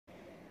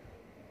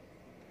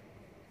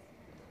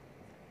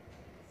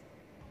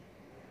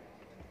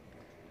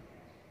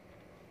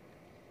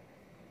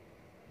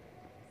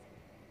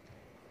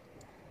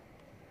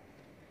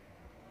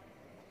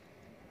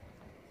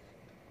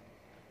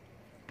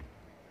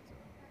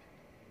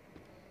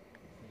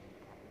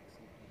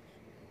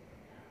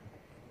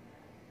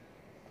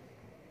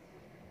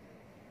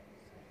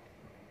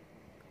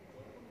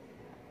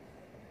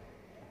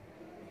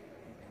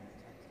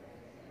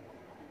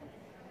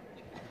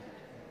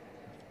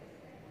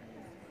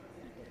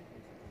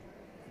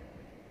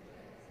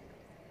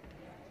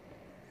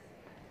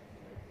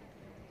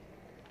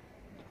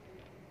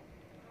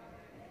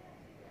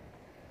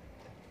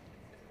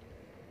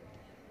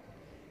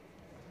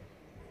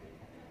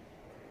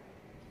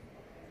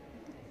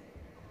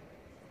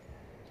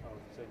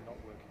Saying not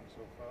working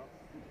so far.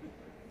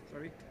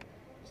 Sorry?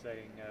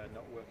 Saying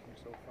not working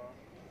so far.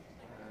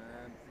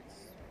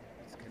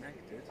 It's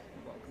connected.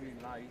 We've got a green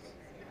light.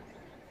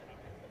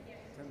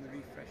 Tell them to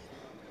refresh.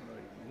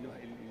 No,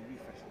 it'll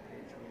refresh the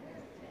page.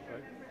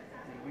 Right.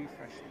 It'll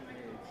refresh the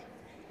page.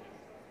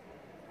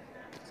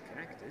 It's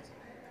connected.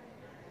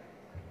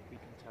 We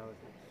can tell if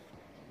it's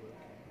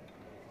working.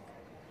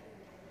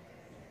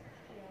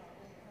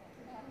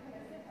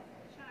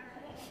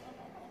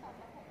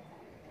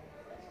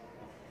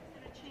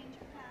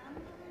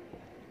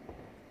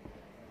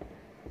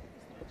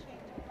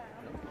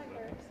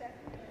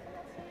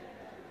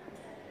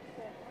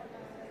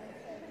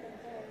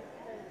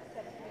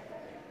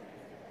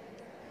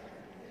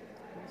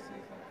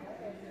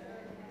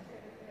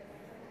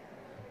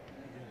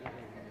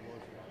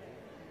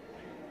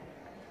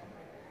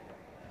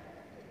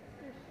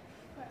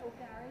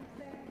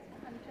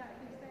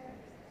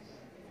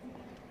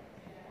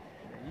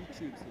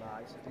 YouTube's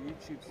live, so the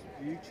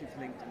YouTube's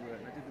linked and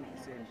working. I did it at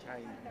the same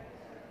time.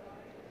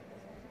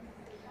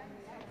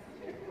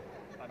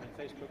 I'm in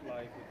Facebook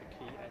Live with the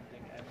key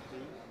ending MD.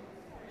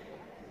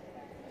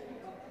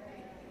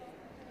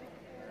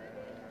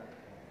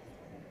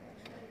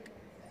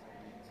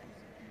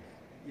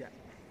 Yeah.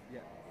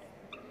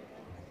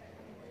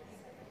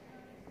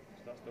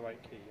 So that's the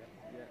right key,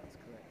 yeah? Yeah, that's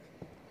correct.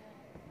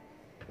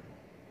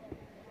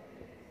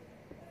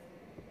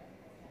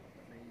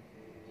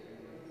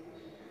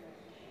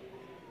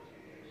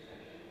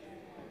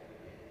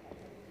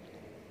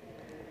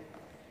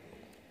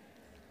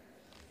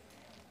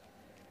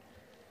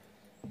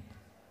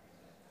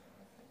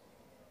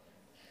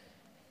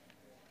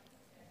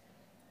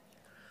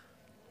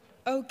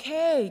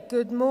 Okay,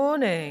 good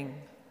morning.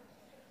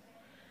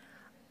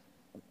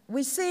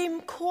 We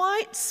seem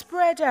quite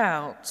spread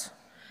out.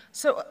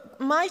 So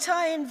might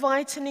I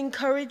invite and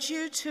encourage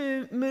you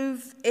to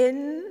move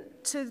in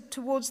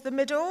towards the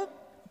middle,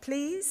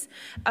 please?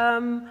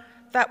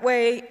 That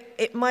way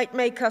it might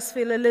make us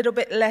feel a little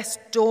bit less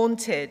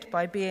daunted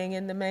by being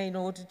in the main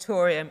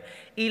auditorium.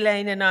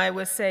 Elaine and I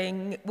were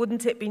saying,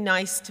 wouldn't it be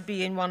nice to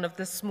be in one of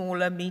the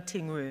smaller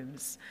meeting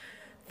rooms?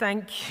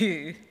 Thank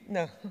you.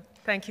 No.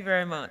 Thank you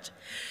very much.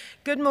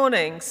 Good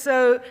morning.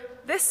 So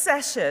this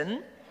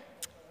session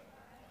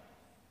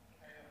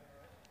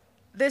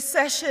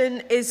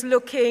is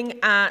looking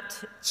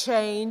at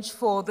change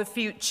for the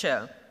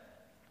future.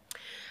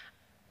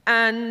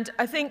 And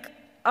I think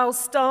I'll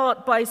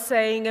start by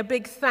saying a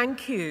big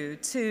thank you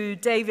to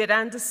David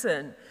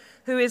Anderson,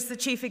 who is the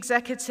Chief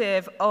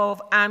Executive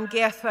of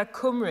Amgueddfa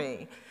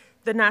Cymru,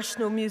 the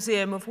National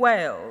Museum of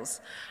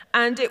Wales.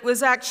 And it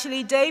was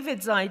actually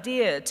David's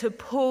idea to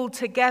pull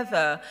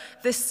together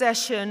this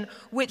session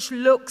which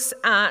looks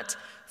at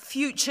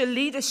future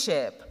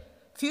leadership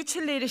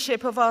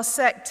of our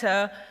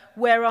sector,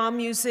 where our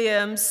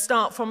museums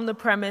start from the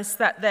premise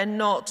that they're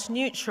not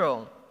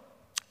neutral.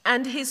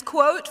 And his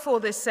quote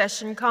for this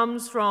session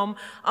comes from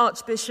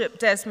Archbishop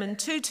Desmond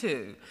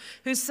Tutu,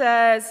 who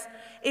says,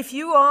 "If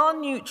you are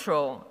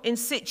neutral in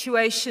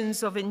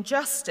situations of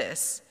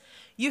injustice,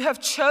 you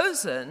have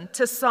chosen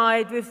to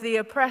side with the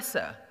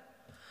oppressor."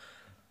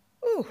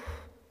 Ooh.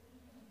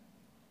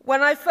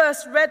 When I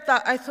first read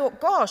that, I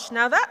thought, gosh,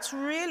 now that's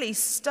really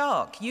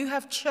stark. You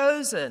have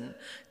chosen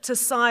to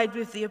side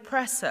with the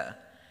oppressor.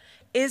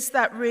 Is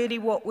that really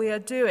what we are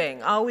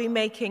doing? Are we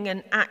making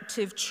an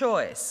active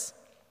choice?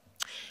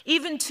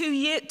 Even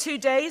 2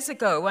 days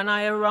ago, when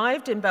I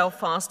arrived in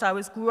Belfast, I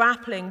was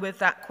grappling with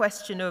that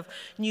question of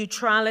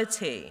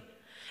neutrality.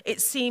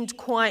 It seemed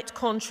quite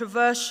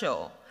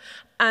controversial.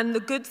 And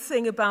the good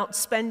thing about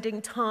spending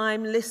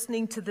time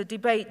listening to the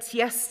debates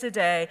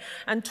yesterday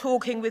and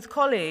talking with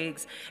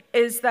colleagues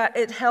is that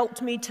it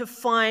helped me to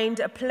find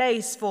a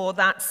place for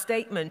that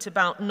statement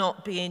about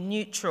not being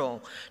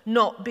neutral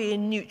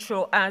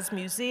as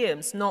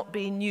museums, not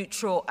being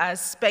neutral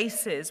as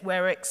spaces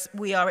where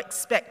we are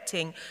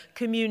expecting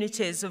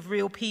communities of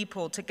real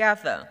people to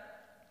gather.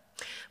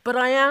 But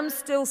I am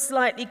still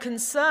slightly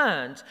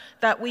concerned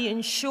that we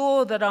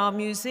ensure that our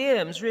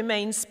museums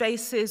remain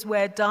spaces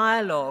where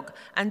dialogue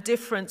and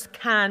difference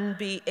can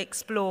be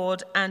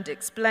explored and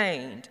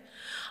explained.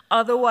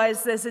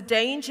 Otherwise, there's a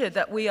danger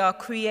that we are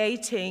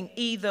creating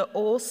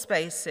either-or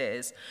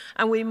spaces,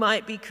 and we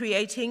might be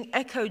creating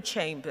echo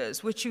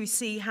chambers, which we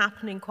see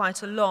happening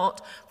quite a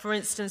lot, for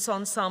instance,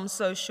 on some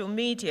social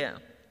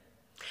media.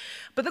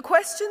 But the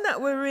question that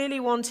we're really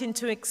wanting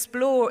to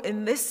explore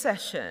in this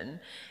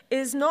session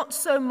is not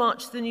so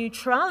much the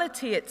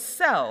neutrality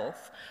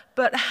itself,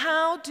 but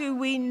how do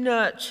we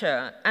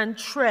nurture and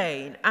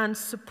train and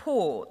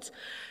support?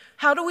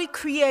 How do we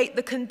create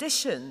the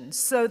conditions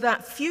so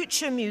that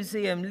future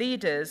museum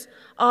leaders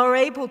are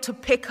able to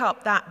pick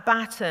up that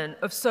baton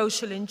of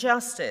social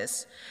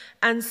injustice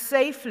and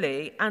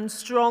safely and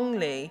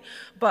strongly,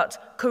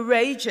 but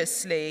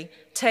courageously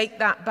take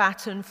that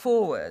baton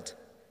forward?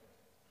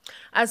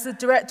 As the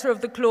director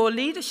of the Clore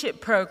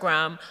Leadership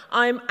Programme,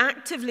 I'm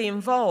actively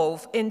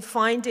involved in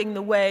finding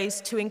the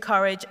ways to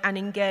encourage and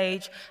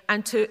engage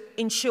and to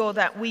ensure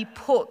that we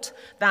put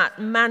that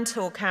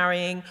mantle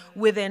carrying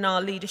within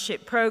our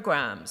leadership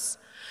programmes.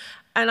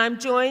 And I'm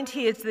joined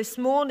here this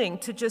morning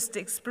to just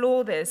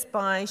explore this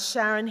by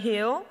Sharon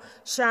Hill.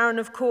 Sharon,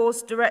 of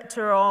course,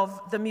 director of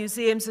the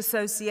Museums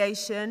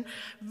Association,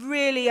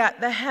 really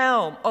at the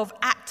helm of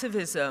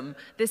activism,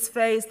 this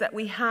phase that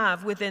we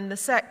have within the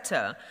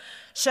sector.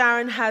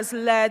 Sharon has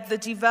led the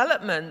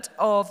development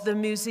of the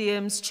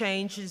Museums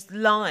Changes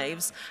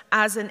Lives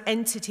as an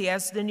entity,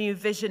 as the new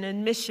vision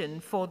and mission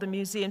for the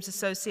Museums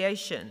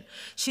Association.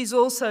 She's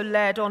also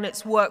led on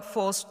its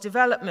workforce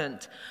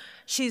development.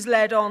 She's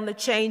led on the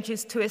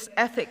changes to its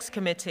ethics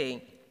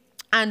committee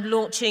and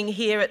launching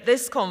here at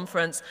this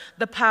conference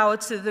the Power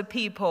to the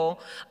People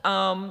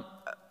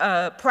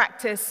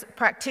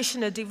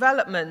practitioner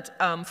development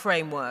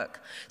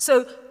framework.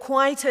 So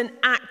quite an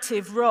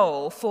active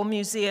role for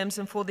museums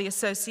and for the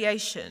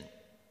association.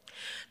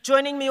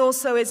 Joining me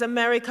also is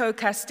Americo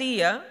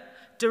Castilla,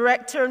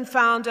 director and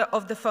founder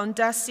of the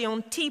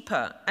Fundación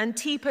TyPA, and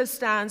TyPA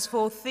stands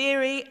for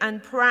Theory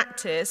and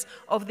Practice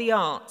of the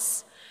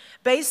Arts.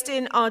 Based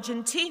in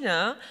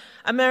Argentina,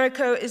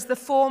 Americo is the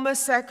former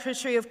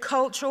Secretary of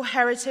Cultural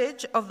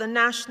Heritage of the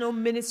National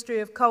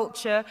Ministry of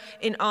Culture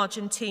in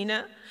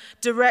Argentina,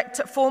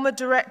 former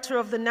Director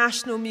of the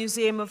National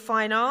Museum of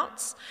Fine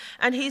Arts,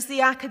 and he's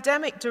the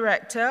Academic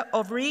Director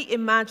of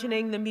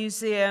Reimagining the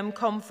Museum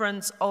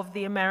Conference of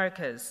the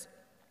Americas.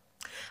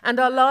 And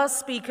our last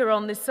speaker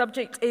on this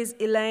subject is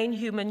Elaine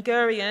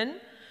Heumann,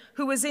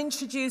 who was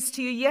introduced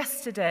to you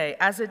yesterday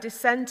as a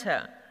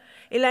dissenter.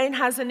 Elaine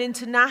has an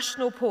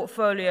international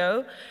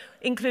portfolio,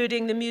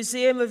 including the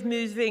Museum of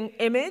Moving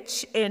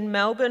Image in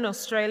Melbourne,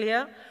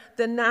 Australia,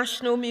 the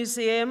National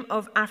Museum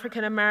of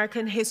African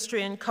American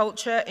History and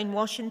Culture in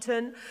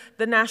Washington,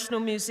 the National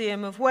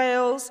Museum of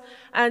Wales,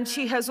 and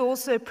she has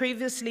also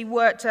previously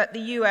worked at the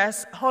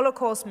US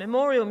Holocaust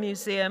Memorial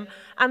Museum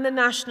and the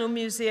National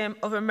Museum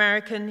of the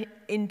American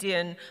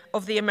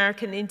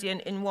Indian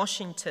in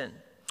Washington.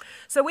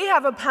 So we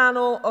have a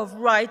panel of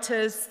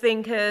writers,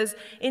 thinkers,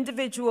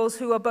 individuals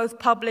who are both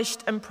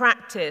published and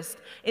practiced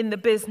in the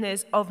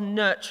business of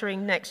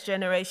nurturing next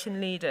generation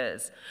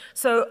leaders.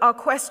 So our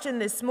question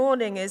this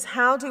morning is,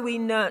 how do we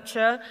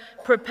nurture,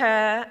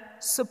 prepare,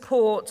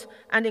 support,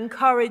 and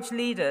encourage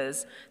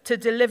leaders to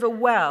deliver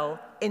well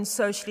in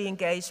socially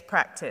engaged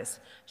practice?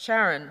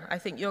 Sharon, I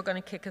think you're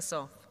going to kick us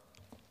off.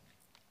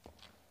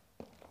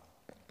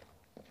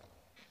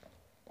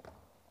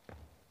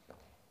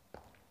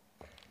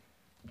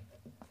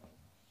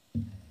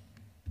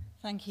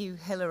 Thank you,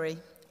 Hilary,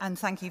 and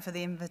thank you for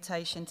the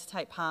invitation to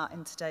take part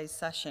in today's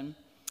session.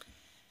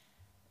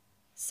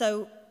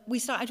 So we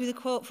started with a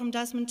quote from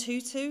Desmond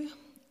Tutu,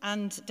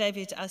 and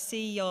David, I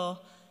see your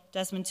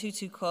Desmond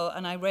Tutu quote,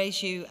 and I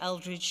raise you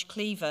Eldridge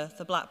Cleaver,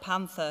 the Black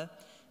Panther,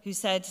 who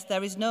said,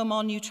 "There is no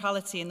more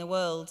neutrality in the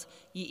world.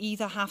 You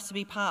either have to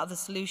be part of the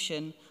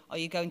solution or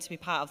you're going to be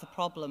part of the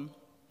problem."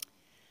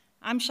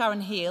 I'm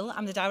Sharon Hill.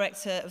 I'm the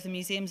director of the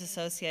Museums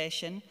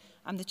Association.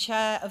 I'm the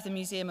chair of the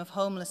Museum of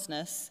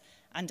Homelessness,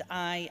 and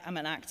I am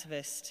an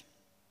activist.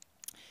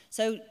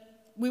 So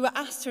we were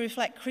asked to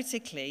reflect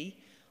critically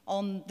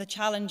on the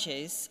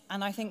challenges,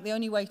 and I think the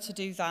only way to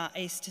do that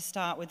is to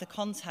start with the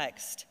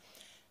context.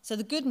 So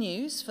the good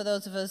news for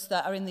those of us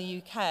that are in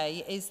the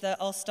UK is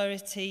that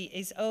austerity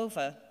is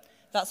over.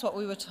 That's what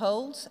we were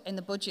told in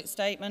the budget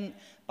statement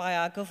by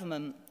our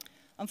government.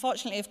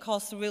 Unfortunately, of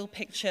course, the real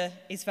picture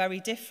is very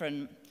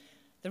different.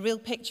 The real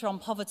picture on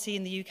poverty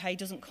in the UK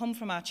doesn't come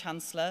from our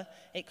Chancellor,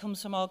 it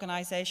comes from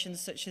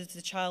organisations such as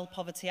the Child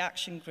Poverty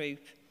Action Group.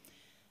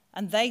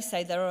 And they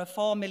say there are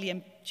 4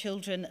 million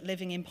children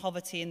living in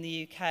poverty in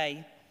the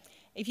UK.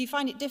 If you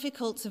find it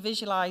difficult to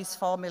visualise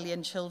 4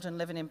 million children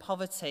living in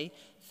poverty,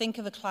 think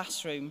of a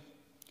classroom.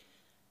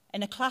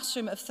 In a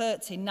classroom of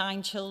 30,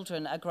 9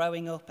 children are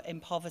growing up in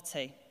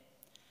poverty.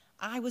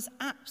 I was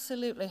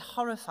absolutely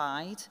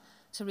horrified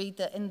to read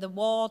that in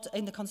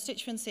the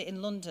constituency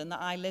in London that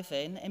I live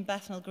in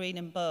Bethnal Green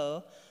and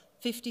Bow,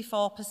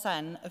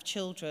 54% of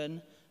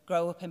children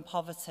grow up in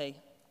poverty.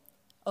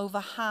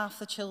 Over half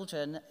the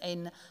children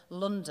in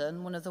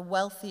London, one of the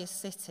wealthiest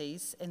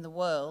cities in the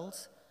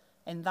world,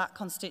 in that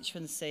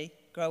constituency,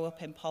 grow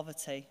up in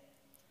poverty.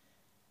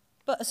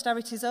 But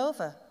austerity is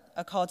over,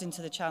 according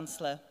to the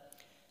Chancellor.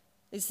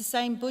 It's the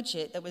same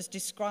budget that was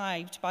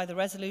described by the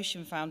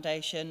Resolution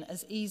Foundation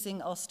as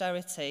easing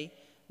austerity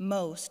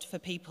most for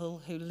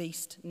people who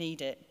least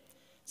need it.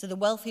 So the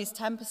wealthiest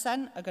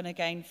 10% are going to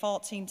gain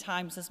 14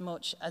 times as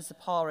much as the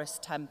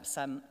poorest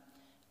 10%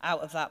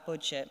 out of that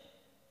budget.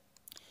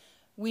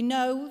 We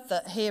know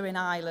that here in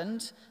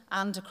Ireland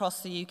and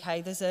across the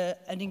UK there's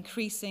an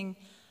increasing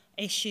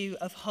issue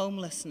of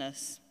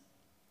homelessness.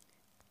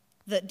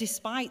 That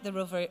despite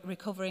the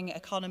recovering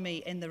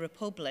economy in the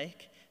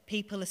Republic,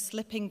 people are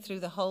slipping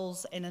through the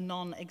holes in a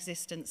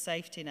non-existent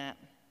safety net.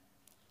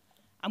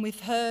 And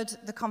we've heard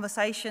the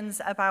conversations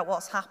about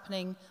what's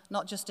happening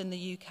not just in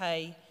the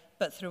UK,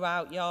 but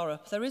throughout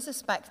Europe. There is a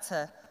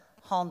spectre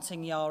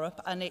haunting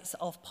Europe, and it's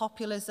of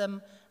populism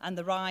and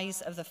the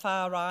rise of the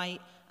far right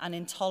and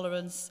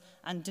intolerance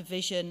and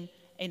division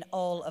in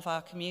all of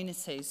our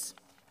communities.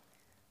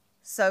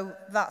 So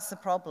that's the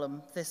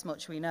problem, this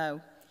much we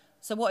know.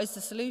 So what is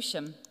the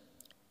solution?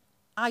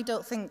 I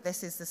don't think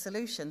this is the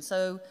solution.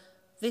 So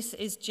this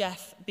is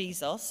Jeff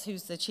Bezos,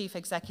 who's the chief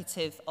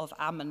executive of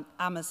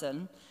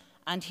Amazon,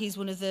 and he's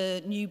one of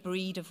the new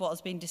breed of what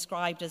has been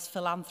described as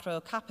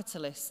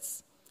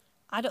philanthro-capitalists.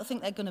 I don't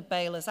think they're going to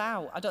bail us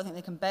out. I don't think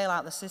they can bail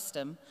out the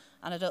system,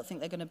 and I don't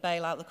think they're going to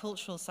bail out the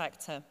cultural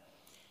sector.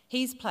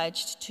 He's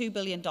pledged $2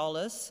 billion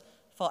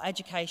for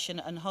education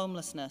and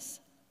homelessness,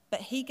 but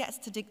he gets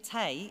to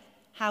dictate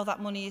how that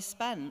money is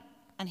spent,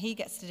 and he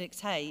gets to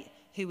dictate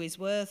who is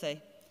worthy.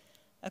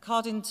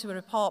 According to a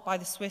report by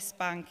the Swiss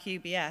bank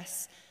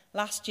UBS,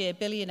 last year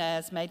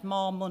billionaires made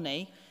more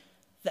money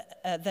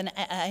than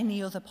at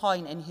any other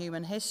point in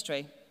human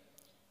history.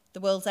 The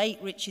world's 8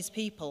 richest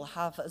people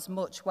have as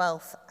much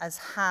wealth as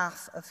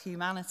half of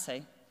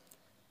humanity.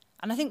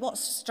 And I think what's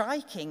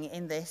striking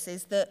in this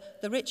is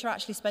that the rich are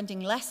actually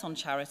spending less on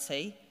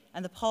charity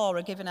and the poor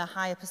are given a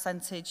higher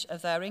percentage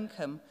of their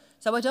income.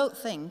 So I don't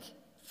think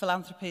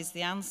philanthropy is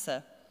the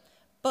answer,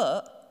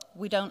 but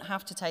we don't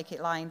have to take it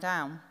lying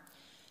down.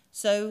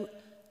 So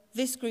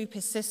this group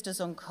is Sisters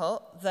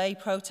Uncut. They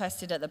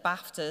protested at the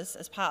BAFTAs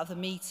as part of the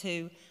Me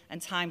Too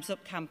and Time's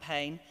Up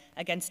campaign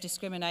against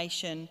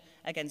discrimination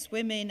against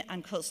women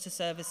and cuts to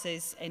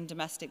services in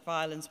domestic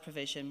violence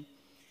provision.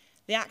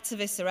 The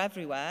activists are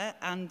everywhere,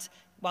 and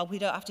while we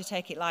don't have to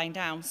take it lying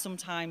down,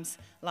 sometimes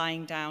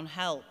lying down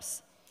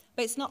helps.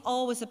 But it's not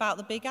always about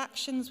the big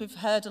actions. We've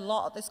heard a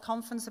lot at this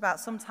conference about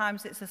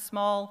sometimes it's the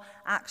small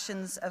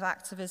actions of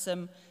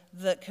activism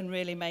that can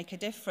really make a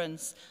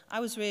difference. I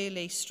was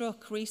really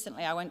struck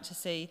recently. I went to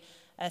see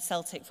a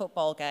Celtic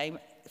football game.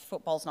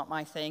 Football's not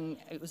my thing.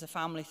 It was a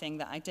family thing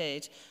that I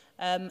did.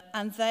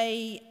 And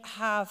they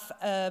have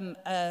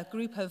a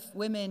group of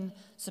women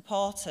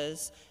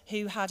supporters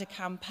who had a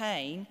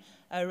campaign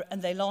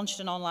and they launched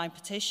an online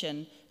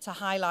petition to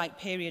highlight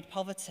period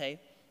poverty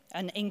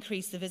and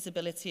increase the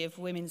visibility of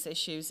women's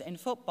issues in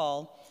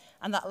football.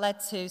 And that led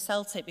to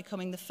Celtic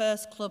becoming the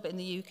first club in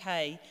the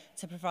UK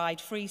to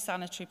provide free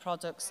sanitary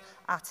products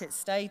at its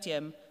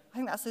stadium. I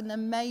think that's an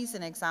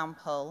amazing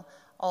example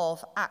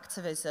of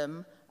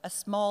activism, a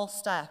small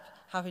step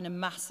having a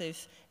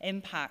massive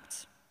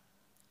impact.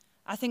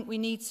 I think we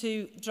need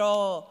to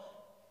draw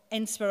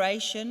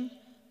inspiration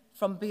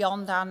from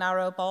beyond our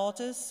narrow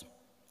borders.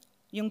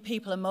 Young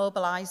people are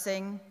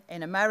mobilising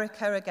in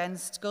America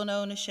against gun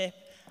ownership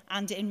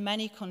and in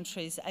many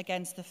countries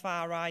against the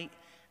far right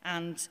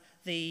and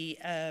the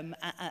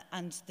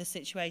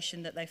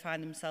situation that they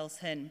find themselves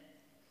in.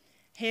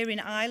 Here in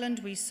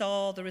Ireland, we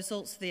saw the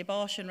results of the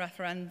abortion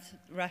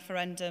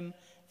referendum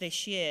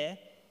this year,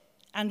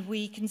 and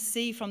we can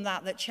see from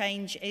that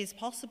change is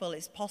possible.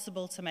 It's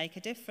possible to make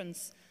a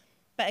difference.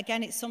 But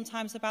again, it's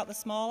sometimes about the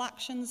small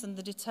actions and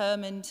the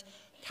determined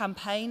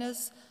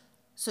campaigners,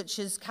 such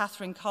as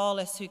Catherine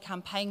Corliss, who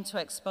campaigned to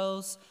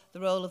expose the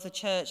role of the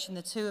church in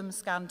the Tuam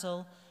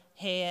scandal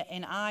here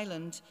in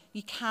Ireland.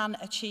 You can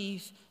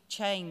achieve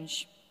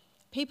change.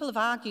 People have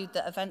argued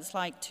that events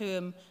like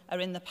Tuam are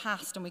in the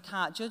past and we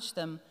can't judge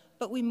them,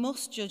 but we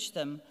must judge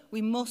them.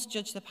 We must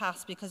judge the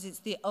past because it's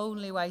the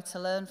only way to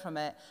learn from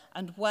it.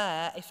 And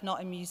where, if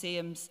not in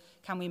museums,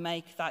 can we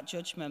make that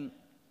judgment?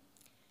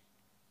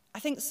 I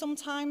think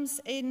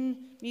sometimes in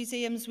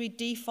museums we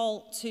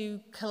default to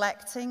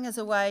collecting as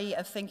a way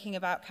of thinking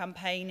about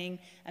campaigning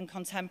and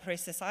contemporary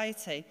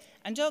society.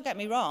 And don't get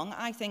me wrong,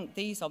 I think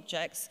these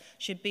objects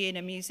should be in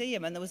a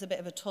museum, and there was a bit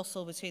of a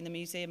tussle between the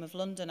Museum of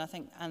London, I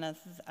think, and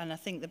I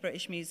think the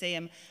British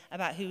Museum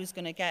about who was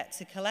going to get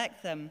to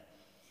collect them.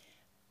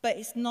 But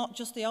it's not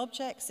just the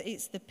objects,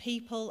 it's the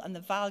people and the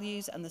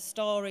values and the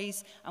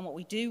stories and what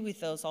we do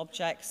with those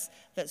objects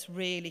that's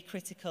really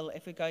critical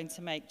if we're going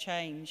to make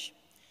change.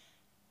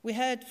 We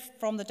heard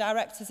from the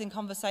directors in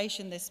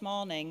conversation this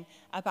morning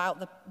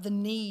about the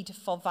need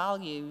for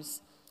values,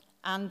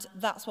 and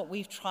that's what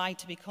we've tried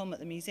to become at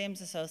the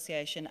Museums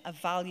Association, a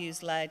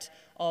values-led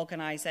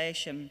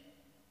organisation.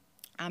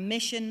 Our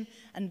mission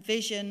and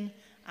vision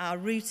are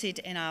rooted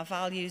in our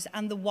values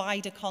and the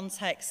wider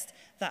context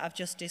that I've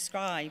just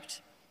described.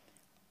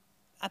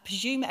 I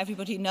presume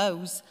everybody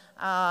knows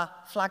our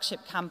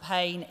flagship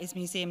campaign is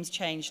Museums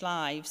Change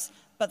Lives,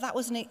 but that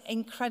was an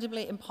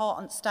incredibly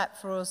important step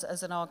for us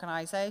as an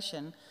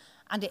organisation,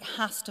 and it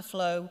has to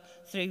flow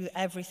through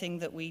everything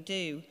that we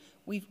do.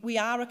 We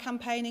are a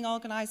campaigning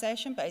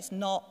organisation, but it's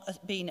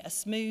not been a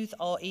smooth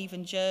or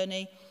even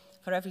journey.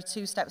 For every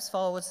 2 steps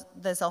forward,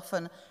 there's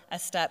often a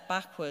step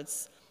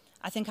backwards.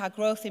 I think our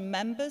growth in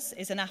members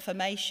is an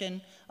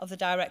affirmation of the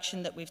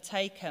direction that we've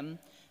taken,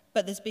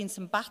 but there's been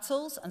some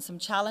battles and some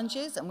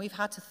challenges, and we've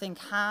had to think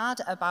hard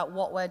about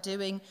what we're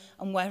doing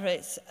and whether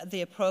it's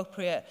the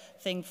appropriate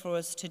thing for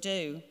us to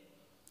do.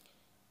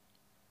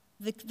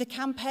 The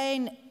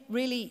campaign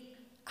really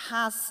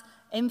has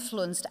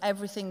influenced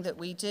everything that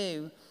we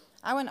do.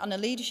 I went on a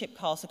leadership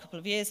course a couple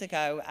of years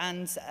ago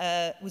and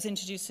was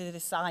introduced to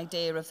this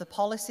idea of the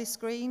policy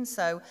screen.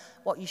 So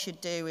what you should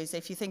do is,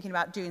 if you're thinking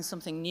about doing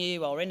something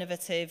new or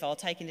innovative or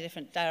taking a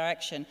different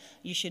direction,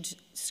 you should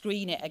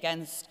screen it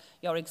against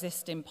your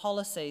existing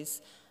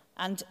policies.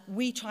 And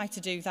we try to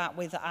do that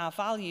with our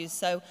values.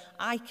 So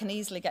I can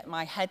easily get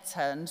my head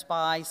turned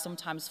by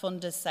sometimes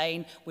funders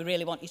saying, we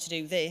really want you to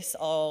do this,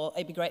 or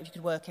it'd be great if you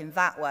could work in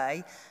that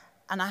way.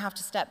 And I have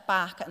to step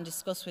back and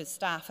discuss with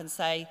staff and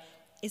say,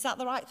 is that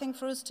the right thing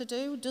for us to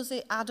do? Does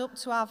it add up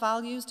to our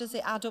values? Does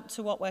it add up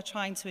to what we're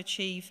trying to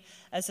achieve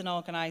as an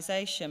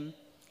organisation?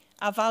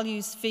 Our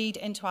values feed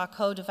into our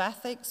code of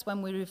ethics.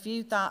 When we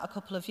reviewed that a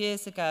couple of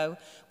years ago,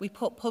 we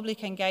put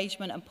public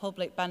engagement and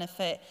public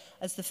benefit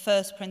as the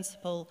first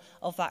principle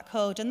of that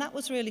code. And that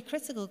was really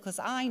critical because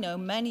I know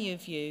many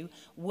of you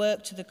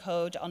work to the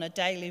code on a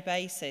daily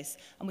basis,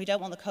 and we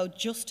don't want the code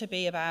just to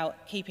be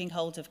about keeping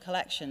hold of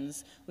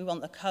collections. We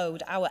want the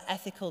code, our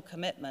ethical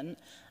commitment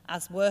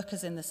as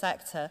workers in the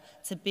sector,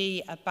 to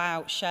be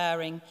about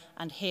sharing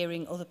and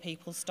hearing other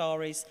people's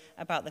stories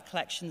about the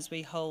collections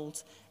we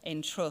hold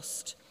in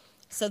trust.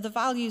 So the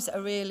values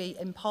are really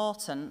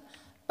important,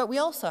 but we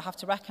also have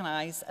to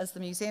recognise, as the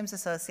Museums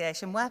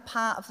Association, we're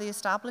part of the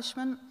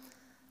establishment.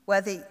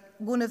 We're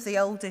one of the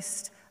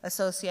oldest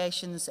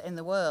associations in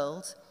the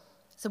world.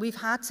 So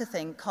we've had to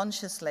think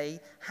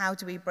consciously, how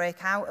do we break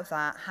out of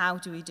that? How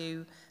do we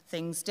do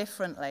things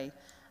differently?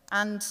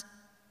 And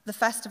the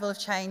Festival of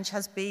Change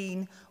has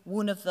been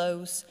one of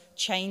those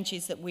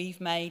changes that we've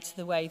made to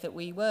the way that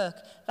we work.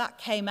 That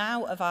came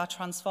out of our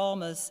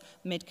Transformers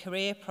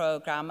mid-career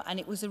programme, and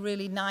it was a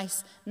really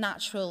nice,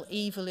 natural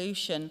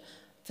evolution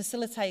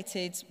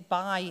facilitated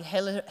by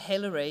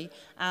Hilary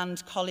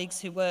and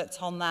colleagues who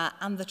worked on that,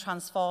 and the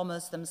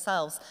Transformers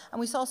themselves. And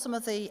we saw some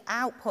of the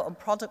output and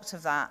product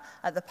of that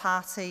at the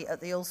party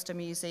at the Ulster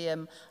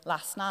Museum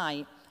last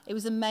night. It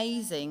was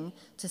amazing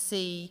to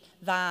see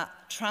that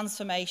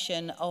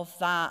transformation of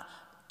that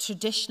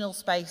traditional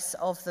space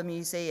of the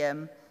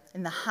museum,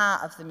 in the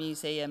heart of the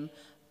museum,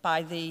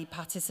 by the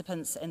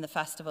participants in the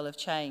Festival of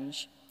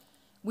Change.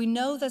 We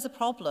know there's a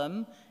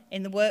problem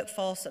in the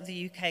workforce of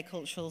the UK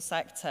cultural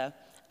sector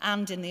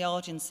and in the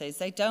audiences.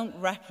 They don't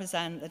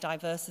represent the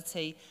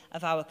diversity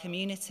of our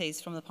communities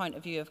from the point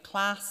of view of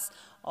class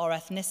or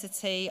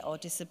ethnicity or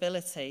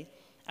disability.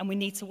 And we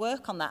need to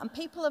work on that. And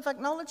people have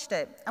acknowledged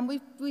it. And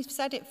we've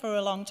said it for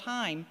a long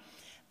time.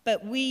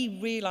 But we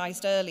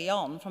realised early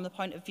on, from the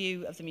point of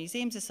view of the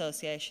Museums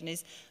Association,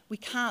 is we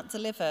can't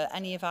deliver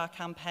any of our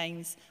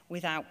campaigns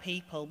without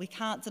people. We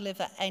can't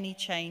deliver any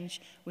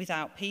change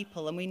without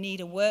people. And we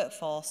need a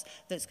workforce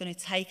that's going to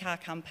take our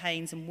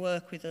campaigns and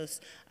work with us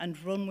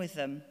and run with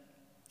them.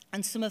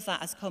 And some of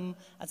that has come,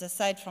 as I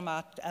said, from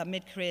our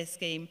mid-career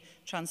scheme,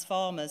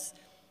 Transformers.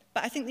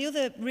 But I think the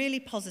other really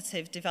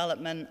positive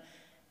development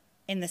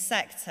in the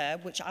sector,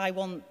 which I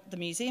want the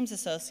Museums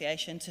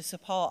Association to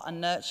support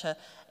and nurture,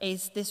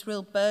 is this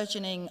real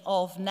burgeoning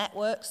of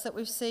networks that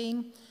we've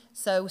seen.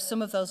 So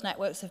some of those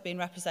networks have been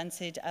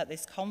represented at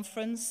this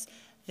conference,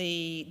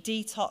 the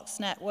Detox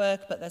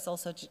Network, but there's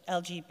also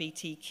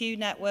LGBTQ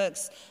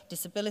networks,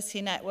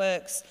 disability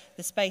networks,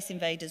 the Space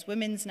Invaders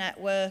Women's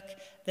Network,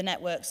 the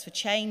Networks for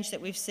Change that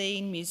we've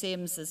seen,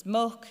 Museums as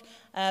Muck.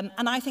 And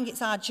I think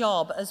it's our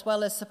job, as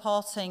well as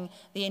supporting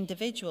the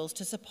individuals,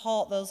 to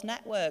support those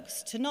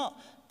networks, to not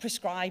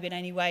prescribe in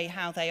any way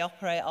how they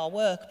operate or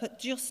work, but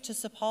just to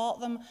support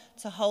them,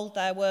 to hold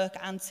their work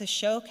and to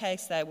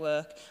showcase their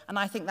work. And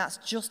I think that's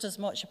just as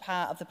much a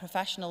part of the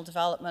professional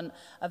development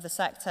of the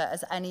sector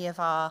as any of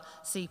our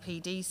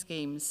CPD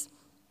schemes.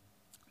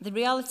 The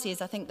reality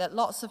is, I think that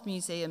lots of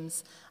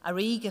museums are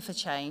eager for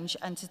change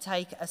and to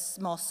take a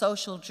more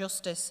social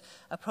justice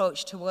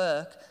approach to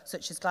work,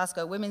 such as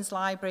Glasgow Women's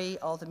Library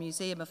or the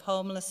Museum of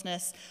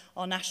Homelessness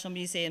or National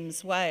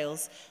Museums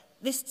Wales.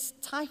 This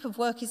type of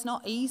work is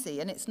not easy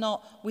and it's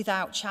not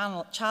without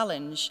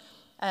challenge,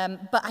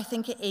 but I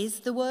think it is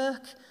the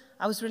work.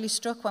 I was really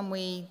struck when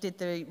we did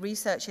the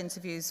research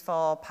interviews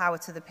for Power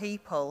to the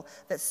People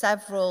that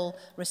several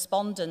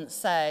respondents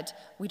said,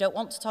 we don't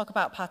want to talk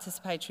about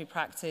participatory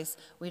practice,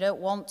 we don't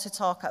want to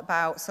talk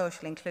about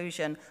social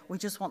inclusion, we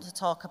just want to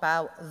talk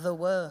about the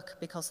work,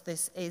 because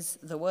this is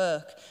the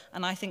work.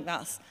 And I think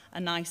that's a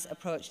nice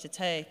approach to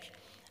take.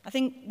 I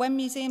think when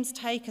museums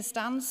take a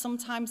stand,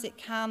 sometimes it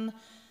can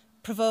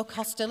provoke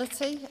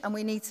hostility, and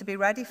we need to be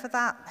ready for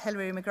that.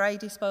 Hilary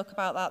McGrady spoke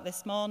about that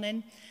this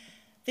morning.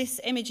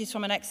 This image is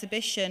from an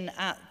exhibition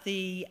at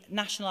the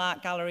National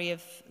Art Gallery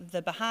of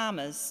the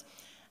Bahamas,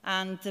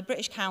 and the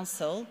British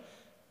Council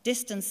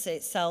distanced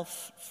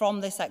itself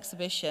from this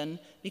exhibition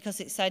because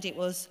it said it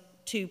was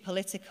too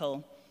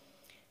political.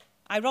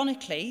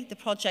 Ironically, the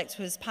project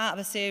was part of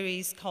a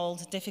series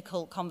called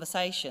Difficult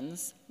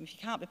Conversations. If you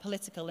can't be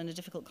political in a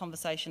difficult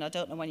conversation, I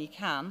don't know when you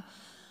can.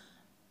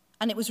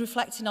 And it was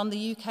reflecting on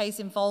the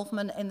UK's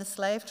involvement in the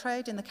slave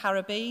trade in the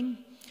Caribbean.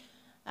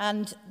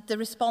 And the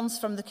response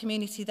from the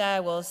community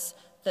there was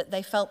that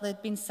they felt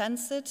they'd been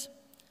censored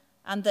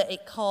and that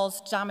it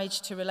caused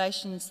damage to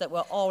relations that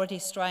were already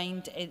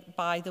strained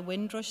by the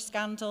Windrush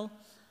scandal.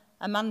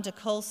 Amanda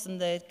Coulson,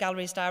 the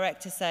gallery's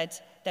director, said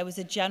there was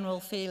a general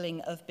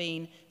feeling of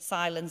being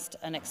silenced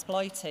and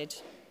exploited.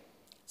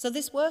 So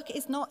this work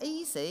is not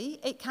easy.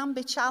 It can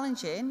be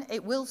challenging.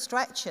 It will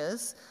stretch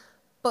us,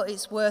 but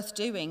it's worth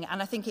doing.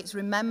 And I think it's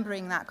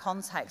remembering that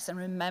context and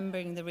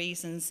remembering the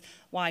reasons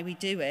why we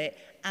do it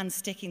and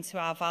sticking to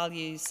our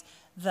values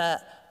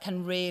that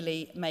can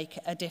really make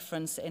a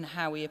difference in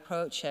how we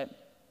approach it.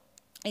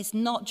 It's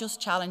not just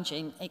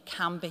challenging, it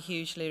can be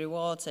hugely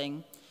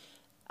rewarding.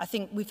 I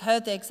think we've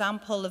heard the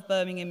example of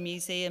Birmingham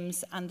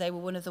Museums, and they were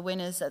one of the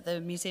winners at the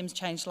Museums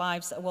Change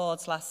Lives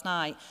Awards last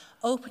night,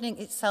 opening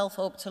itself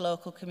up to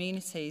local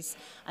communities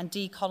and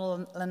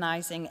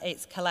decolonising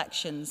its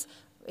collections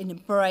in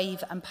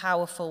brave and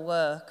powerful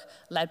work,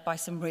 led by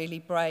some really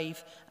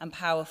brave and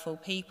powerful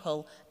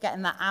people,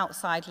 getting that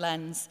outside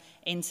lens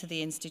into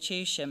the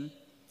institution.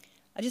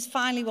 I just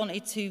finally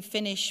wanted to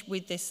finish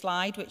with this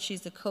slide, which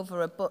is the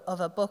cover of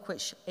a book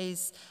which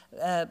is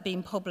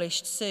being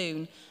published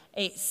soon.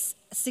 It's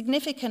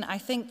significant, I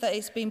think, that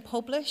it's been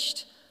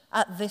published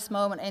at this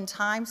moment in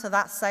time, so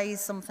that says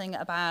something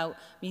about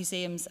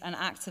museums and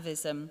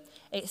activism.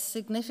 It's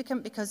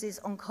significant because it's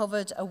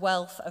uncovered a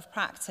wealth of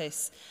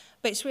practice.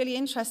 But it's really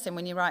interesting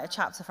when you write a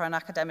chapter for an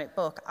academic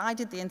book. I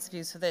did the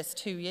interviews for this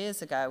 2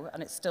 years ago,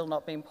 and it's still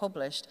not been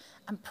published,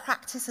 and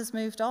practice has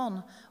moved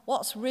on.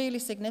 What's really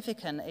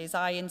significant is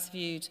I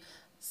interviewed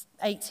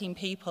 18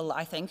 people,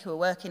 I think, who are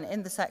working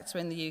in the sector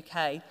in the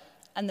UK,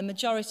 and the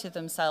majority of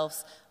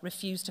themselves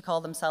refused to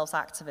call themselves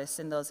activists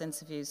in those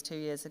interviews 2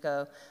 years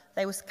ago.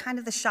 They were kind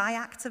of the shy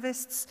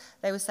activists.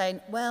 They were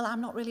saying, well,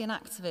 I'm not really an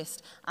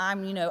activist. I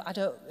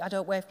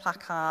don't wave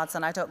placards,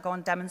 and I don't go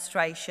on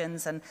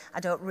demonstrations, and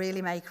I don't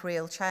really make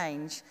real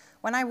change.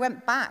 When I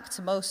went back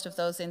to most of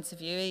those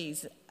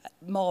interviewees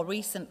more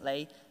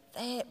recently,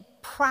 they're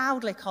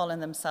proudly calling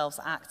themselves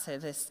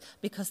activists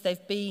because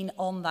they've been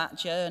on that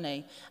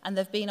journey. And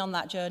they've been on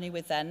that journey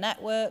with their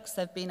networks,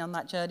 they've been on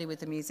that journey with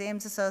the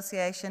Museums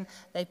Association,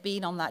 they've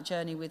been on that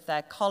journey with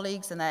their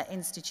colleagues and their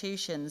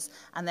institutions,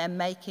 and they're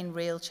making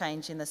real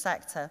change in the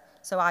sector.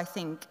 So I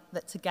think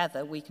that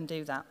together we can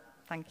do that.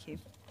 Thank you.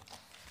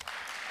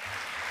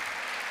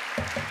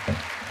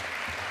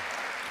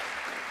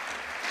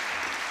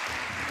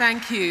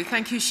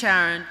 Thank you,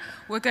 Sharon.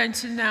 We're going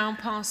to now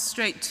pass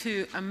straight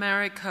to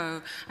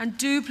Americo. And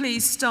do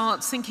please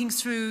start thinking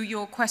through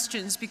your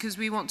questions, because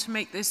we want to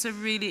make this a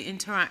really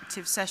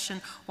interactive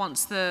session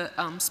once the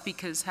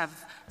speakers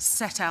have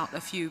set out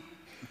a few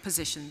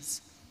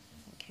positions.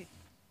 Thank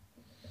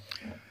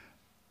you.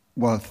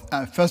 Well,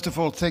 first of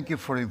all, thank you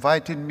for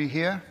inviting me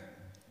here.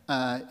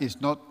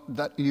 It's not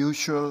that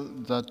usual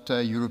that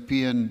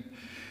European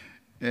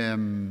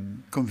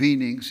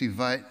convenings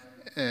invite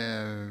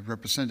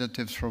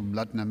representatives from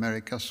Latin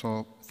America,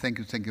 so thank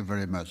you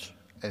very much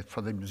for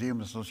the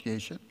Museum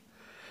Association.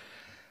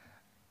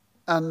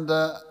 And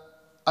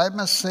I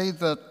must say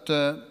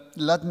that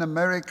Latin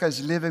America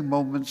is living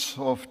moments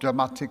of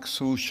dramatic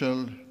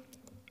social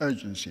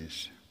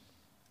urgencies.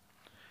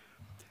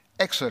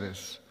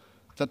 Exodus,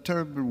 the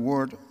terrible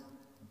word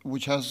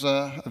which has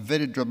a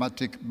very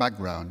dramatic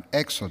background,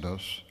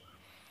 exodus,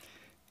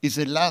 is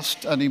the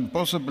last and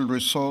impossible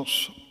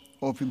resource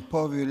of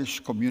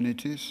impoverished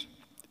communities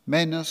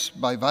menaced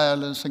by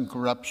violence and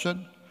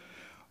corruption,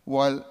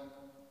 while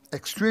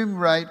extreme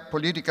right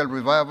political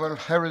revival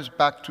hurries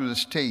back to the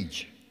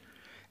stage,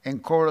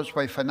 encouraged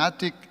by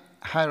fanatic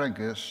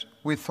harangues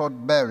we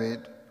thought buried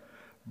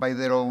by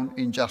their own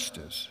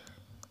injustice.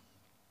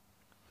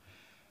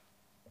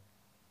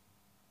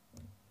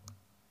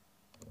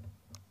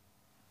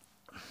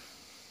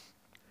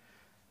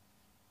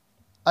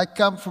 I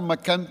come from a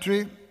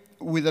country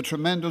with a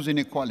tremendous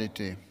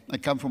inequality. I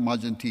come from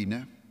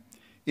Argentina.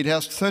 It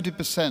has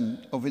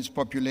 30% of its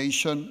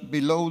population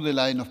below the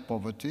line of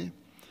poverty,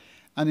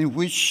 and in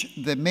which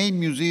the main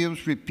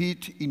museums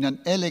repeat in an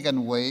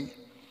elegant way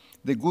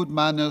the good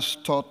manners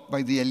taught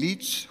by the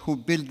elites who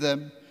built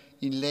them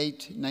in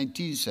late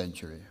 19th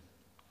century.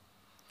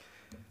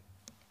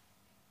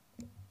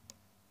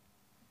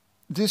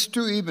 These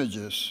two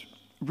images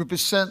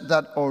represent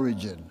that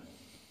origin.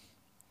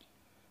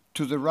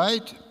 To the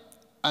right,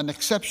 an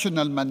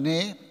exceptional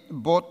Manet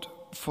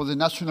bought for the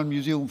National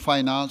Museum of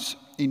Fine Arts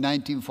in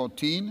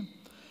 1914.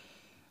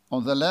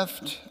 On the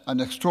left,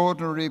 an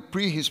extraordinary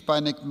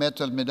pre-Hispanic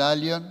metal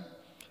medallion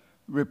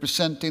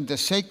representing the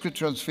sacred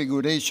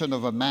transfiguration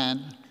of a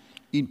man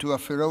into a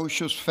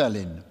ferocious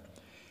felon,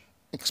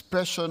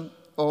 expression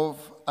of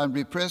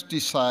unrepressed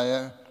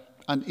desire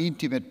and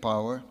intimate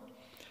power,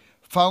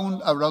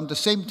 found around the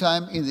same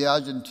time in the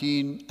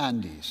Argentine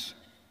Andes.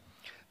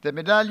 The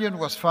medallion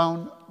was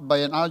found by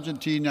an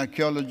Argentine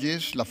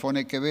archaeologist,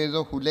 Lafone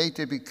Quevedo, who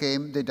later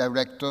became the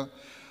director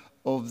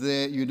of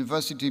the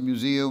University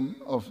Museum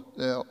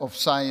of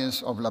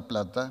Science of La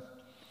Plata.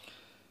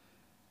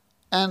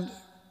 And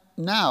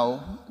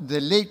now,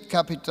 the late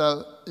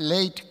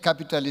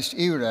capitalist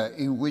era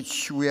in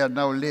which we are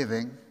now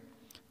living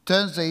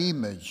turns the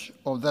image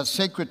of that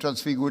sacred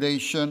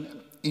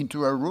transfiguration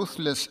into a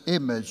ruthless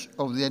image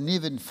of the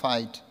uneven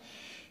fight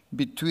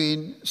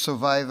between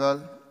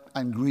survival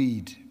and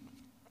greed.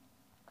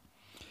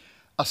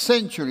 A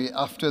century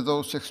after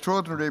those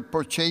extraordinary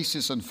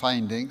purchases and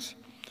findings,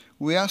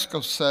 we ask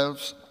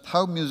ourselves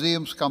how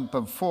museums can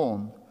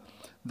perform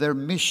their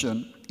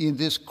mission in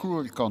this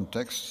cruel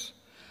context,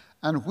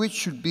 and which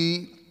should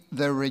be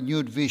their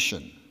renewed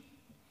vision.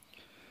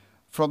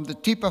 From the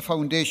TyPA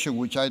Foundation,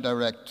 which I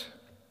direct,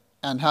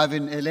 and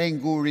having Elaine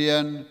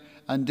Gurian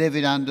and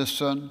David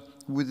Anderson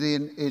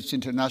within its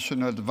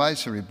International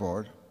Advisory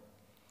Board,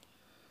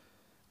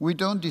 we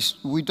don't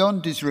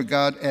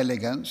disregard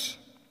elegance,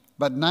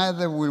 but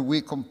neither will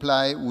we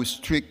comply with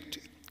strict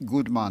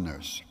good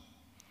manners.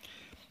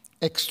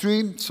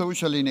 Extreme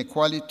social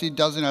inequality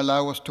doesn't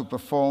allow us to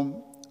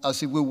perform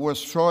as if we were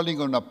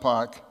strolling on a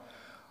park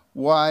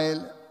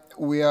while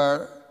we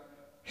are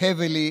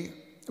heavily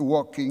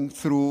walking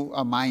through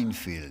a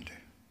minefield.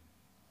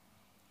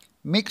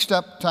 Mixed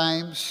up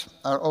times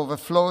are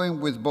overflowing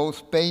with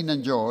both pain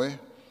and joy,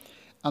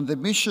 and the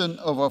mission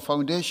of our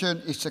foundation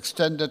is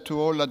extended to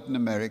all Latin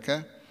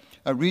America,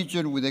 a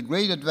region with a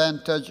great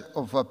advantage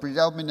of a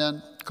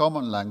predominant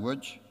common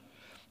language,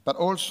 but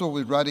also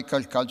with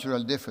radical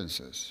cultural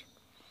differences,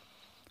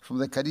 from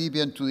the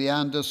Caribbean to the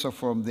Andes, or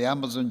from the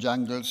Amazon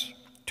jungles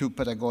to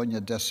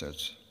Patagonia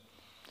deserts.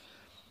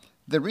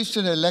 The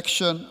recent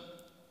election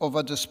of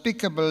a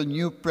despicable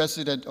new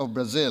president of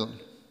Brazil,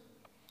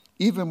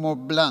 even more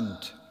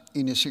blunt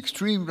in his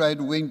extreme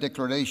right-wing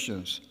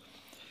declarations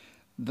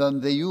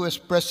than the US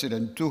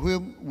president, to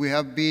whom we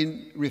have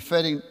been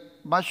referring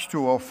much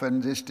too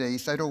often these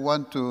days. I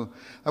will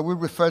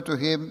refer to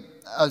him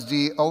as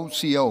the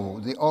OCO,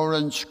 the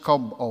Orange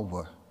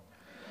Come-Over.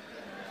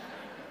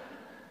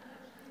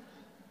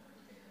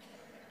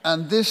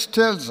 And this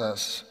tells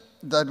us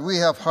that we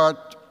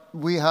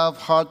have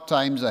hard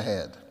times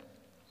ahead.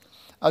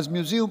 As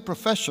museum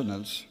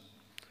professionals,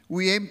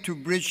 we aim to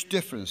bridge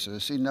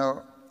differences in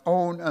our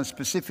own and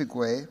specific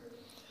way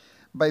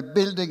by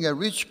building a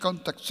rich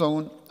contact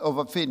zone of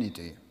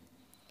affinity,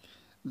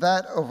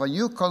 that of a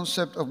new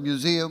concept of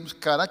museums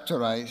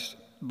characterized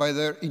by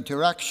their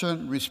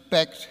interaction,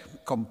 respect,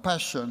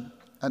 compassion,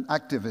 and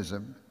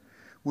activism,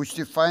 which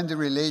define the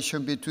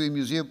relation between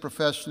museum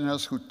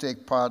professionals who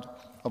take part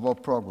of our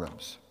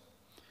programs.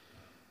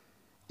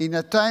 In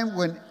a time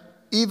when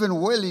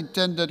even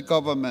well-intended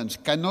governments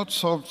cannot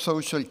solve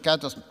social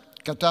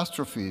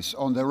catastrophes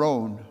on their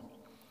own,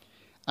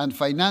 and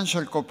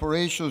financial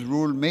corporations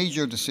rule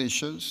major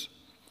decisions,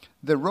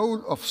 the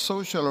role of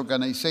social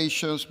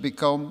organizations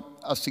become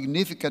a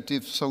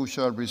significant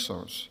social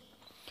resource.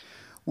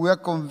 We are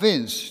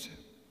convinced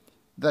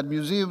that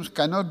museums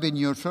cannot be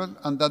neutral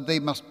and that they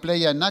must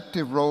play an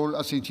active role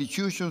as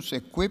institutions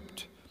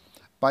equipped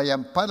by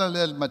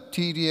unparalleled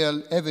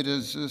material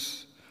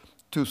evidences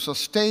to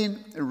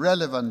sustain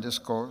relevant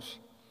discourse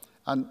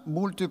and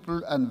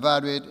multiple and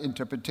varied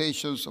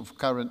interpretations of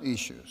current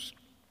issues.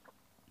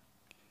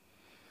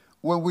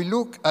 When we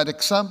look at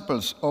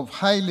examples of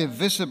highly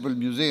visible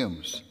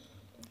museums,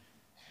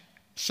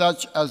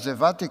 such as the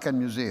Vatican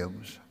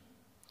museums,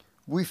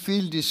 we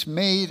feel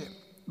dismayed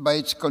by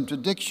its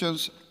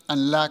contradictions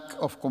and lack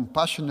of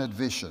compassionate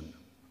vision,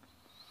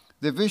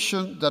 the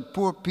vision that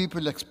poor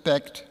people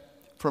expect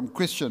from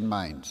Christian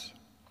minds.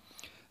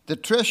 The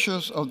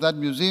treasures of that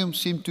museum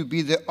seem to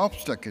be the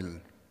obstacle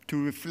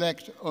to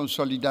reflect on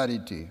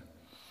solidarity,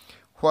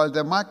 while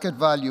the market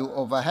value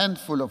of a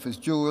handful of its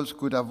jewels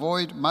could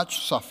avoid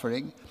much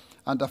suffering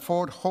and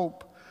afford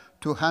hope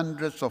to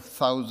hundreds of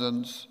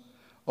thousands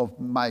of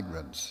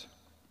migrants.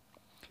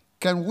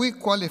 Can we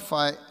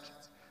qualify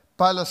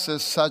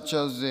palaces such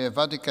as the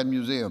Vatican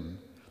Museum,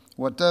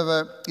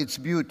 whatever its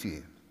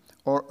beauty,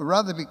 or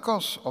rather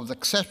because of the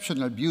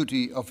exceptional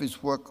beauty of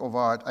its work of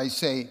art, I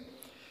say,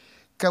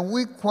 can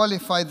we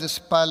qualify this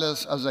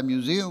palace as a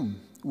museum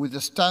with the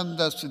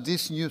standards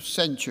this new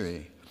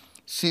century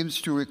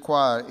seems to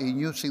require in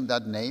using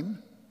that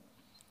name?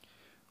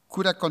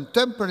 Could a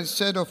contemporary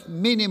set of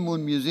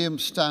minimum museum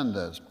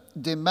standards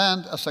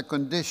demand as a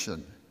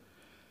condition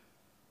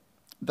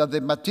that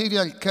the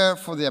material care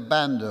for the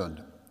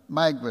abandoned,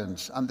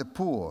 migrants, and the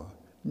poor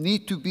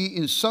need to be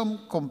in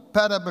some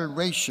comparable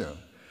ratio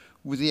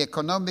with the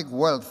economic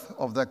wealth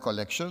of their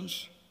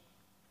collections?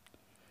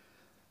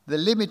 The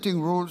limiting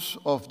rules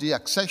of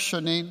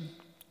deaccessioning,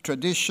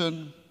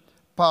 tradition,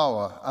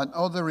 power, and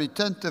other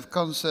retentive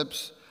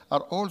concepts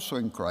are also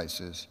in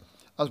crisis,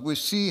 as we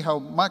see how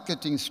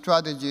marketing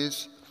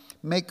strategies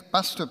make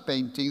master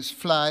paintings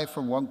fly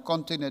from one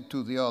continent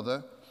to the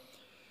other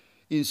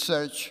in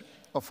search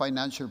of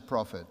financial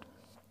profit.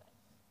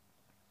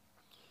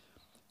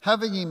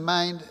 Having in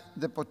mind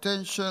the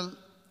potential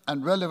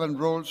and relevant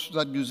roles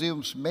that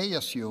museums may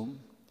assume,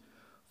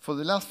 for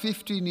the last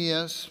 15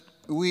 years,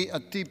 we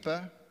at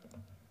TyPA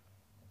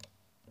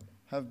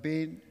have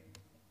been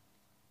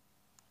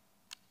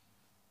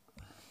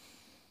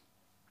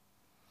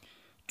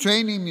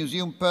training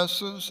museum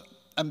persons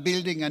and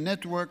building a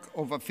network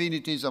of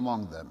affinities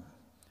among them.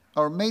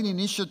 Our main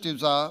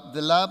initiatives are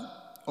the Lab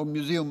of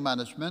Museum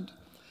Management,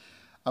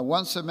 a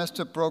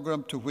one-semester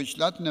program to which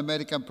Latin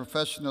American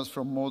professionals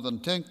from more than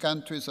 10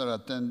 countries are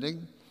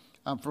attending,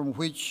 and from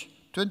which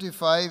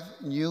 25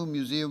 new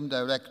museum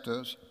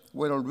directors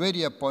were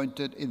already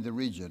appointed in the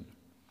region.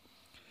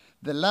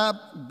 The lab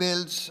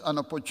builds an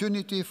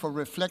opportunity for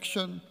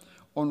reflection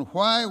on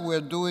why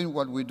we're doing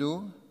what we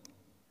do,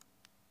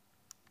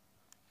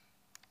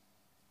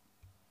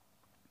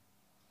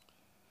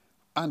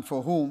 and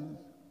for whom,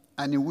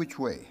 and in which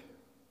way.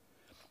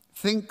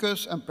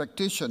 Thinkers and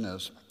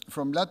practitioners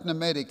from Latin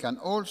America and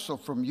also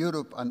from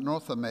Europe and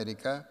North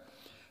America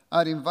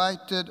are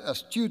invited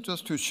as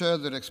tutors to share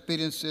their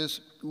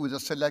experiences with a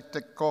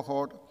selected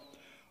cohort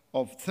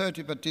of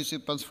 30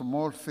 participants from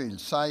all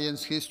fields: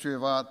 science, history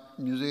of art,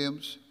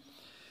 museums.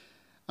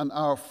 And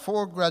our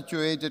 4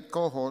 graduated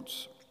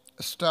cohorts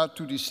start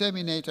to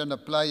disseminate and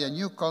apply a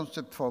new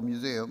concept for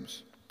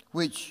museums,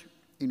 which,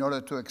 in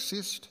order to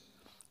exist,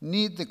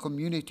 need the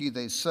community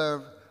they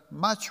serve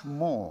much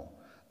more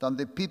than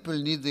the people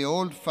need the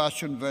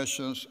old-fashioned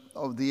versions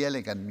of the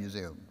elegant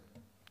museum.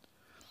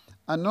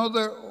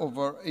 Another of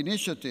our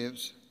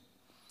initiatives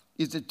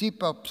is the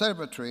TyPA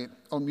Observatory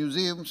on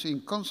Museums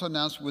in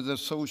Consonance with their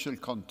social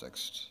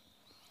context,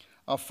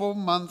 a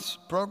 4-month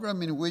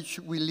program in which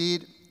we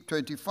lead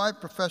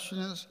 25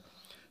 professionals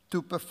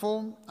to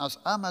perform as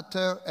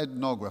amateur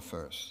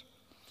ethnographers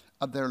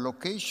at their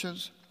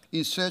locations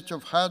in search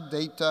of hard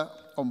data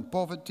on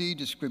poverty,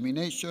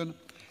 discrimination,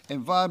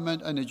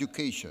 environment, and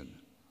education.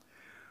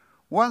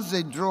 Once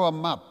they draw a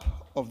map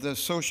of their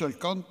social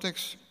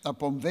context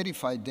upon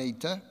verified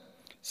data,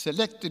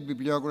 selected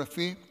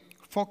bibliography,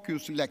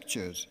 focused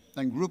lectures,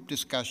 and group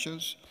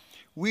discussions,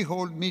 we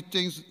hold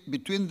meetings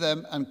between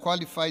them and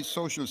qualified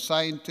social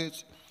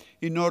scientists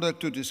in order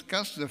to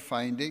discuss their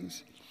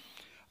findings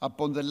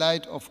upon the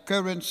light of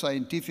current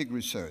scientific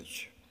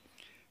research.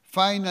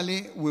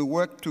 Finally, we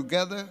work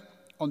together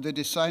on the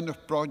design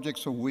of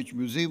projects on which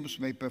museums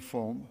may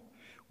perform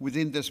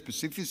within their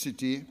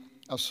specificity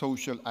as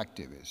social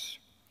activists.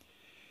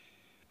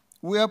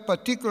 We are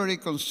particularly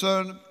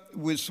concerned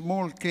with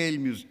small-scale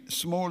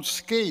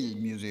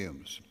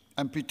museums,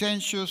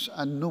 unpretentious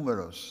and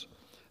numerous,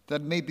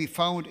 that may be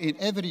found in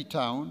every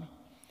town,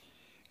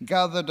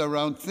 gathered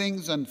around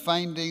things and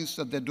findings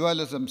that the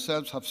dwellers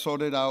themselves have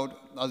sorted out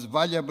as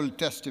valuable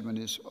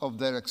testimonies of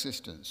their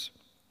existence.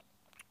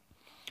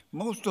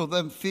 Most of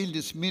them feel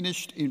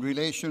diminished in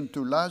relation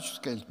to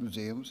large-scale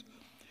museums,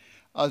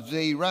 as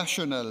the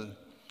irrational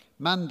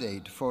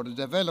mandate for the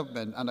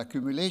development and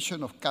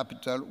accumulation of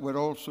capital were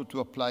also to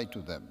apply to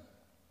them.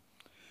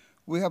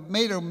 We have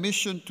made our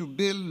mission to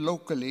build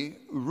locally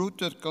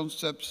rooted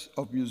concepts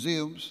of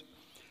museums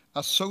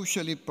as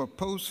socially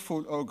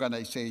purposeful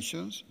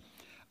organizations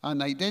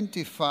and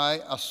identify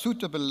a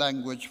suitable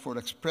language for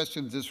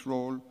expressing this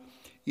role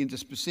in the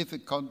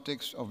specific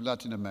context of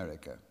Latin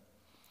America.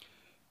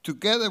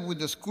 Together with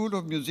the School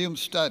of Museum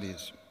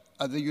Studies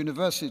at the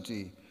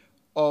University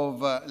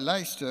of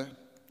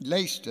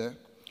Leicester,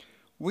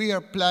 we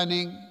are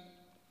planning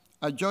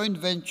a joint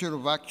venture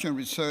of action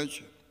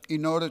research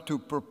in order to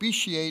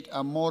propitiate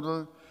a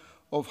model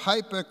of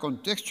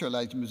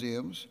hyper-contextualized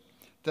museums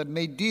that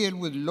may deal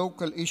with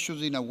local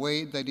issues in a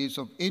way that is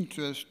of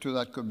interest to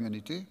that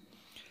community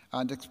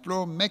and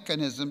explore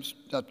mechanisms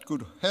that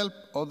could help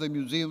other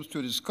museums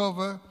to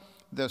discover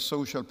their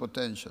social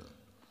potential.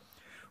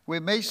 We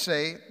may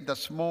say that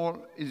small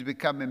is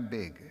becoming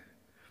big,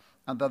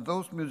 and that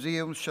those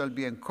museums shall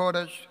be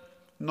encouraged,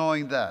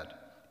 knowing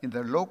that, in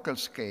their local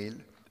scale,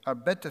 are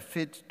better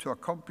fit to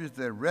accomplish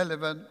their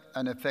relevant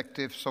and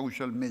effective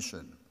social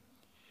mission.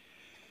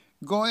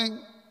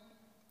 Going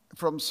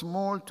from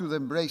small to the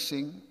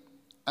embracing,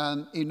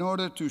 and in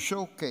order to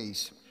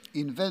showcase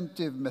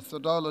inventive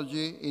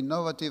methodology,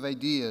 innovative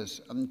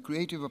ideas, and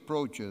creative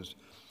approaches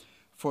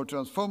for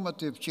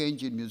transformative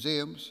change in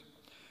museums,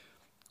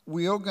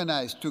 we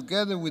organized,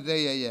 together with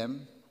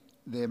AAM,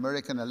 the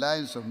American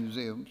Alliance of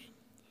Museums,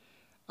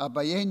 a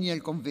biennial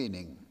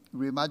convening,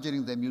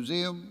 Reimagining the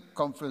Museum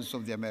Conference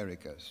of the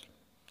Americas.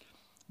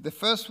 The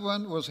first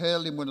one was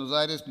held in Buenos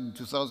Aires in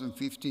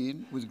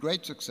 2015 with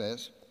great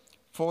success,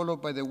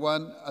 followed by the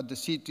one at the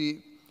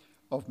city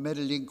of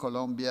Medellin,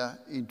 Colombia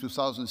in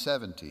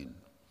 2017.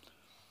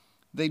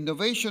 The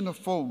innovation of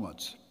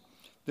formats,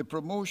 the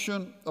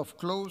promotion of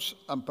close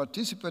and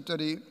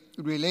participatory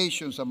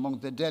relations among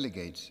the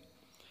delegates,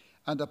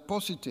 and a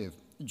positive,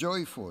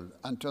 joyful,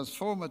 and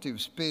transformative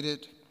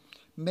spirit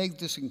make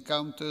these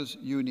encounters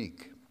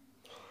unique.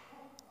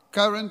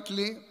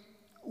 Currently,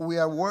 we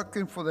are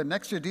working for the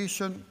next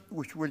edition,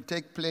 which will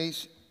take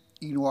place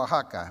in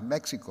Oaxaca,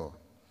 Mexico,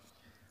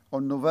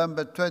 on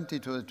November 20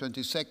 to the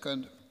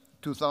 22nd,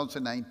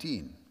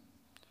 2019.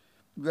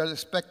 We are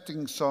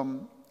expecting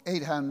some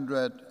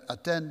 800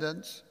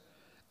 attendants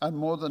and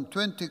more than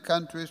 20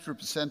 countries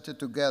represented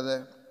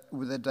together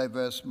with the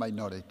diverse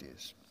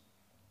minorities.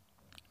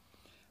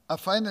 A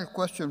final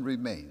question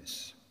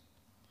remains.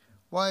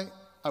 Why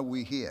are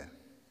we here?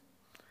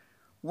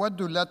 What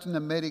do Latin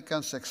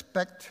Americans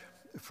expect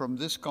from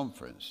this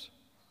conference?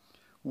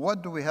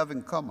 What do we have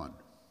in common?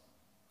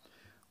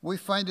 We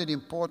find it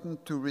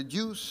important to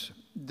reduce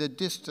the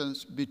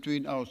distance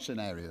between our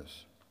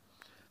scenarios.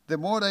 The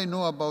more I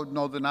know about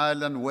Northern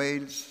Ireland,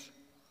 Wales,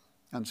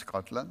 and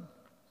Scotland,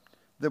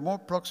 the more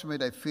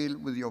proximate I feel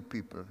with your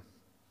people.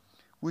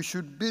 We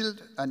should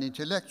build an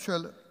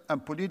intellectual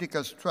and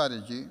political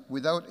strategy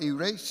without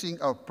erasing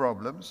our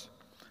problems,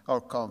 our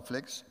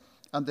conflicts,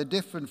 and the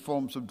different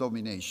forms of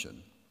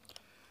domination.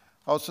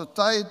 Our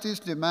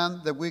societies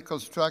demand that we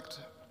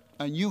construct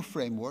a new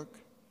framework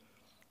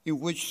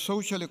in which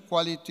social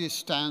equality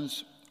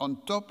stands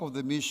on top of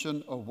the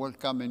mission of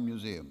welcoming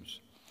museums.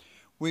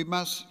 We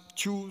must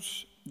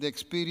choose the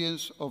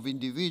experience of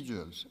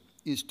individuals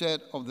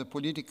instead of the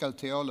political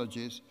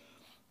theologies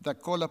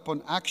that call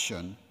upon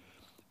action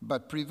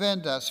but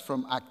prevent us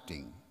from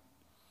acting.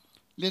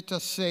 Let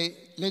us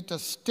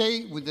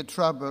stay with the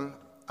trouble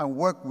and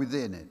work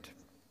within it.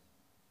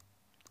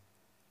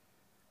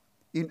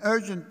 In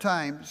urgent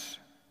times,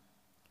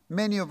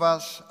 many of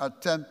us are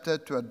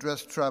tempted to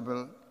address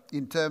trouble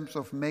in terms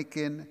of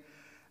making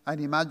an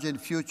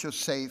imagined future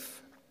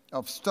safe,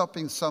 of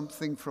stopping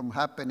something from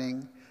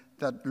happening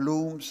that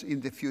looms in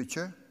the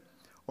future,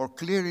 or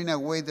clearing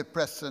away the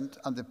present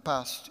and the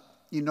past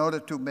in order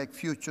to make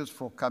futures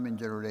for coming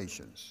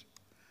generations.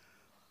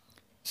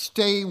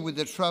 Staying with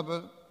the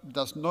trouble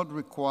does not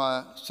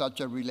require such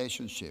a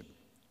relationship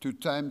to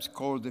times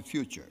called the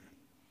future.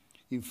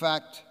 In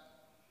fact,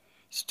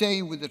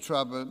 staying with the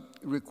trouble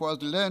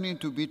requires learning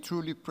to be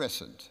truly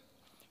present,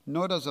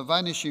 not as a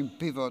vanishing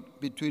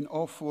pivot between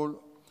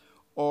awful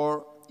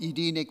or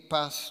Edenic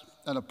past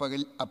and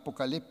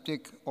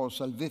apocalyptic or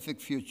salvific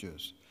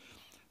futures,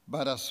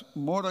 but as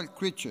moral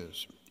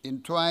creatures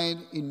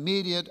entwined in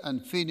immediate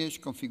and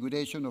finished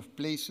configuration of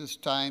places,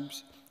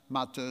 times,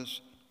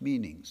 matters,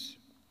 meanings.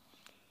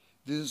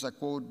 This is a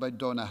quote by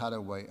Donna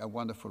Haraway, a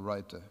wonderful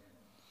writer.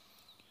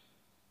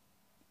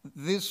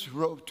 This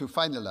road, to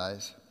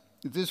finalize,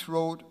 this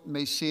road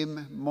may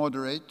seem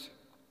moderate,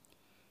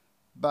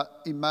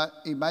 but it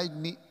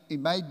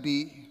might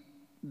be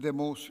the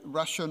most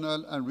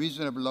rational and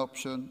reasonable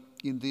option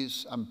in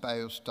these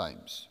impious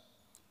times.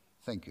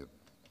 Thank you.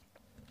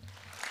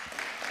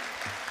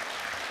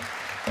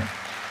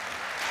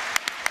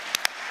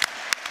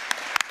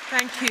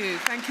 Thank you.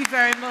 Thank you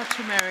very much,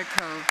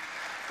 Americo.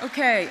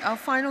 Okay, our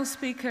final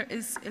speaker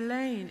is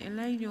Elaine.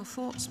 Elaine, your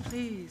thoughts,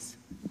 please.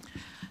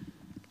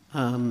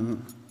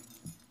 I'm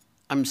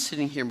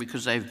sitting here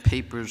because I have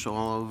papers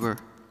all over.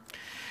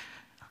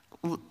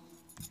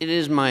 It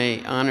is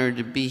my honor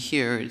to be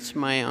here. It's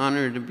my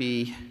honor to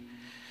be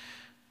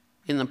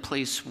in the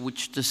place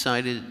which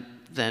decided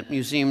that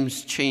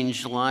museums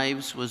change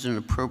lives was an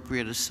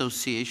appropriate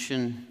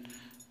association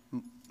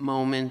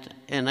moment,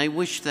 and I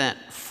wish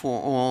that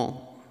for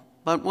all.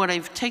 But what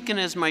I've taken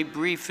as my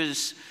brief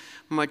is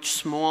much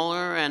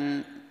smaller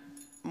and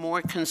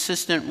more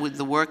consistent with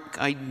the work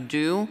I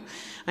do.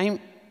 I'm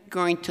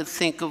going to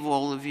think of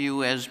all of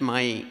you as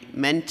my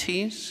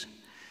mentees.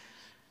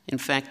 In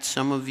fact,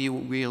 some of you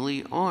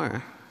really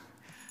are.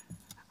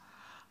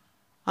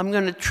 I'm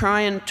going to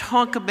try and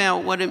talk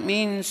about what it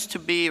means to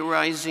be a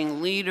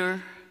rising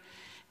leader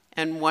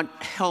and what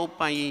help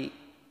I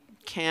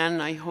can,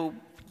 I hope,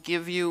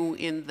 give you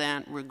in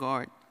that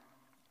regard.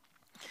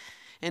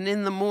 And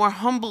in the more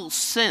humble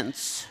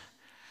sense,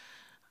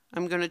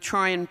 I'm going to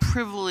try and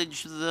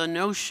privilege the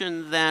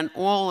notion that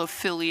all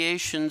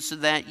affiliations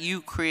that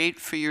you create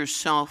for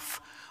yourself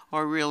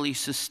are really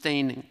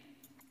sustaining,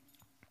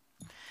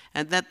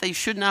 and that they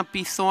should not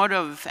be thought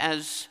of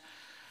as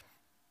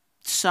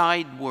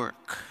side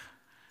work,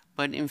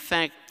 but in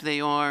fact they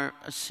are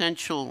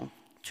essential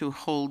to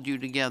hold you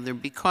together,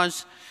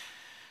 because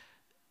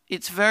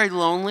it's very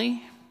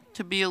lonely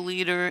to be a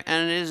leader,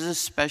 and it is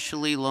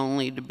especially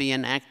lonely to be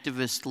an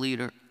activist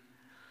leader.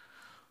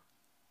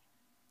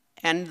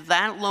 And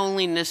that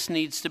loneliness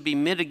needs to be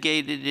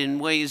mitigated in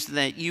ways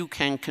that you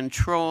can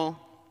control.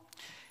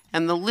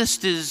 And the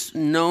list is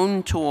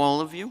known to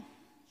all of you.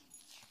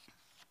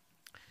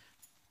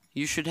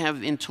 You should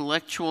have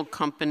intellectual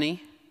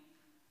company.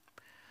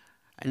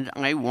 And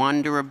I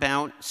wander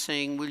about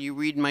saying, will you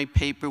read my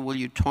paper? Will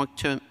you talk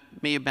to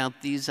me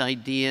about these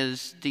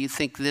ideas? Do you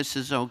think this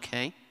is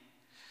okay?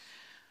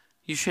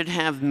 You should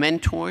have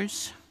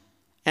mentors.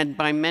 And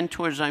by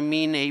mentors, I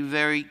mean a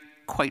very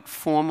quite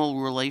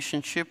formal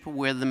relationship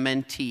where the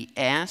mentee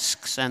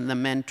asks and the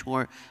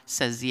mentor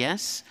says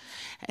yes.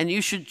 And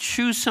you should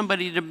choose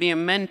somebody to be a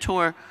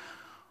mentor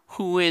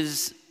who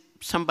is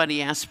somebody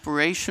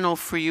aspirational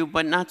for you,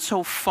 but not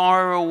so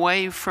far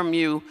away from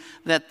you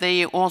that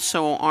they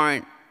also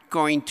aren't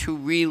going to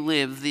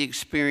relive the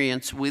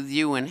experience with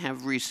you and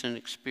have recent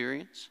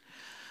experience.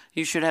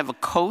 You should have a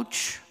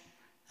coach.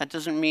 That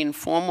doesn't mean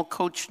formal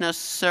coach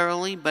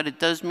necessarily, but it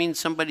does mean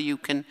somebody you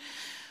can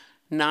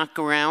knock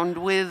around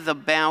with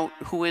about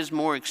who is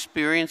more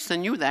experienced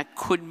than you. That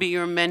could be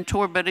your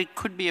mentor, but it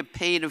could be a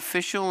paid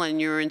official, and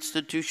your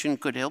institution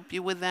could help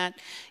you with that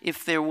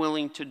if they're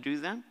willing to do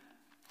that.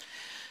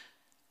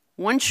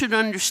 One should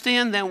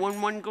understand that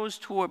when one goes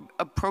to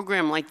a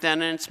program like that,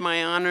 and it's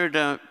my honor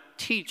to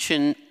teach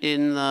in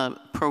the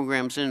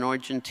programs in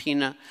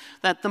Argentina,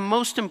 that the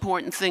most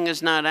important thing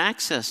is not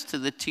access to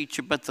the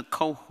teacher, but the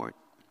cohort.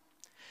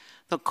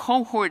 The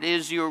cohort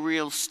is your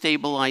real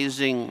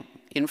stabilizing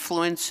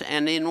influence,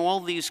 and in all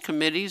these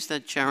committees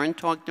that Sharon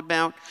talked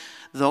about,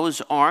 those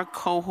are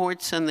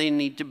cohorts and they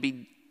need to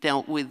be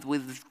dealt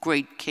with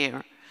great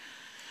care.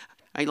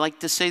 I like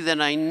to say that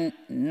I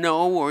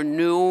know or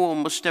knew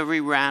almost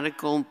every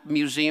radical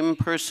museum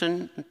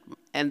person,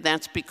 and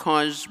that's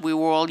because we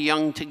were all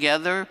young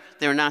together.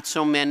 There are not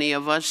so many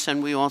of us,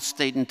 and we all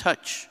stayed in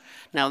touch.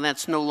 Now,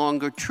 that's no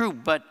longer true,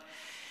 but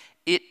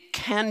it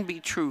can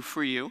be true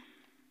for you.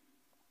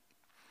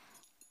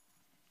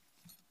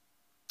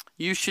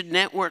 You should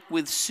network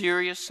with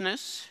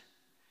seriousness.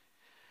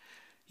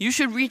 You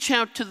should reach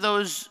out to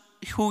those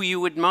who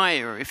you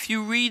admire. If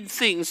you read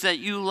things that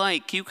you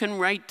like, you can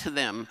write to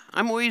them.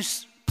 I'm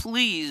always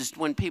pleased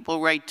when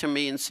people write to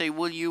me and say,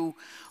 will you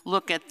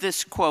look at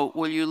this quote?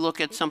 Will you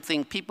look at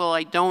something? People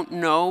I don't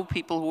know,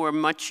 people who are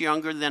much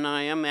younger than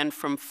I am and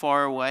from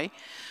far away.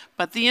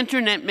 But the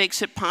internet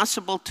makes it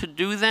possible to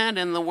do that,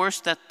 and the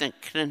worst that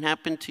can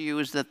happen to you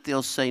is that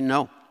they'll say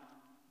no.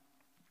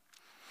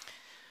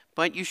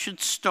 But you should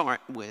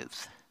start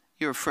with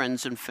your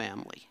friends and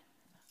family.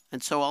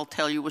 And so I'll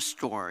tell you a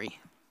story.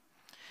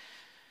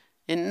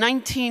 In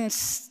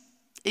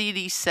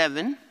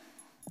 1987,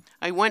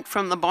 I went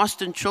from the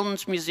Boston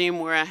Children's Museum,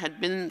 where I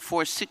had been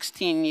for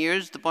 16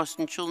 years, the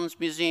Boston Children's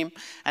Museum,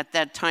 at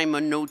that time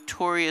a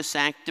notorious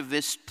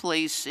activist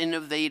place,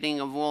 innovating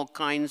of all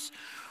kinds,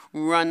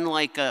 run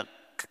like a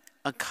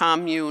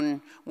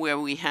commune where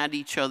we had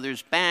each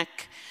other's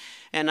back,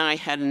 and I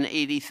had an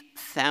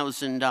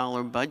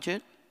 $80,000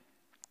 budget,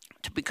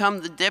 to become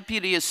the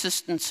Deputy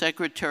Assistant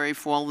Secretary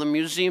for all the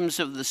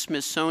museums of the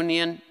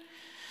Smithsonian,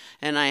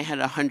 and I had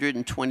a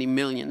 $120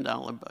 million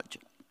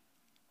budget.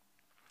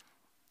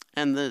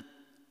 And the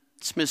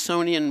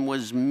Smithsonian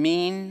was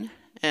mean,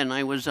 and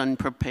I was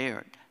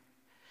unprepared.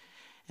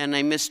 And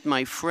I missed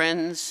my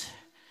friends,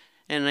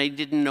 and I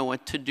didn't know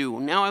what to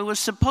do. Now, I was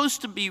supposed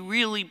to be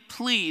really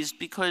pleased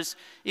because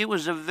it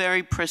was a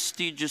very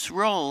prestigious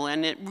role,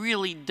 and it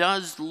really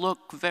does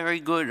look very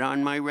good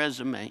on my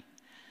resume.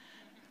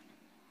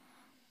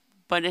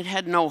 But it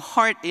had no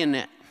heart in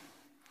it.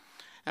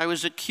 I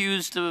was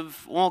accused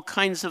of all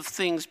kinds of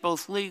things,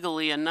 both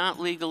legally and not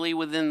legally,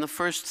 within the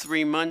first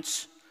 3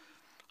 months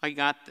I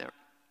got there.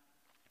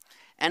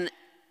 And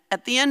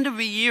at the end of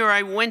a year,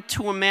 I went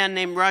to a man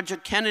named Roger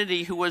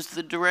Kennedy, who was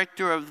the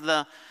director of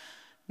the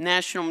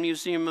National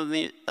Museum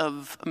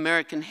of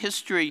American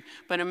History,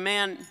 but a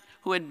man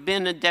who had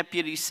been a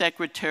deputy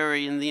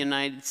secretary in the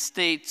United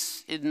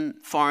States in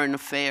foreign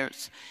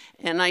affairs.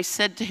 And I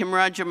said to him,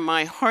 Roger,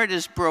 my heart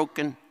is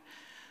broken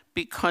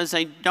because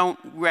I don't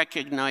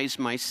recognize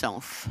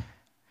myself,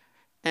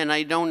 and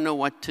I don't know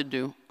what to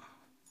do.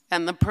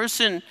 And the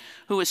person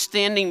who is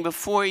standing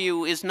before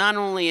you is not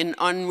only an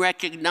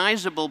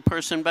unrecognizable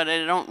person, but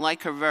I don't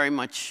like her very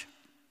much.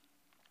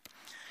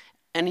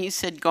 And he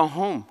said, go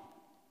home.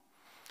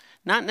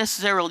 Not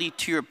necessarily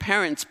to your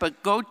parents,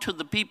 but go to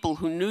the people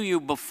who knew you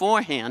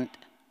beforehand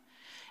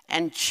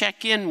and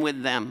check in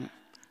with them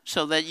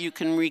so that you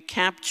can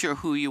recapture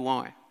who you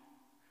are.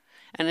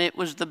 And it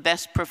was the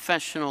best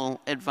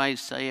professional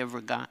advice I ever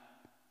got.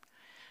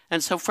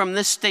 And so from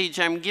this stage,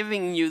 I'm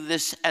giving you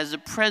this as a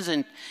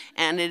present,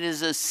 and it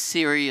is a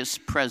serious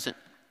present.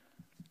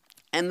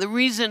 And the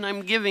reason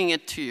I'm giving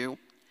it to you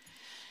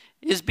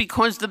is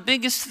because the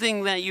biggest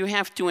thing that you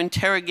have to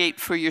interrogate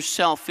for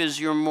yourself is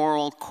your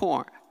moral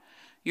core,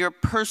 your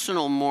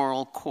personal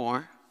moral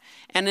core.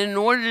 And in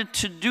order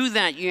to do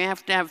that, you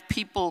have to have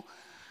people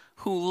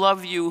who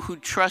love you, who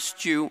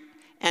trust you,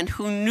 and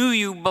who knew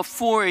you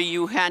before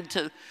you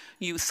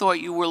thought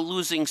you were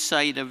losing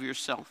sight of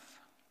yourself.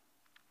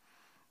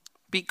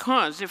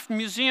 Because if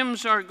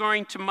museums are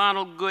going to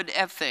model good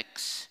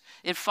ethics,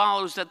 it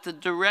follows that the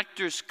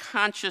director's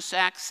conscious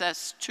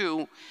access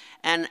to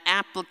and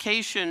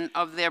application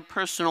of their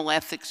personal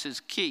ethics is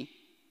key.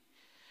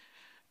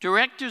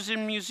 Directors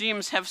in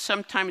museums have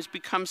sometimes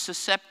become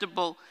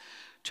susceptible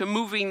to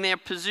moving their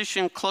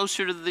position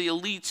closer to the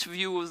elite's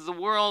view of the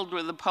world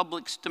or the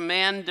public's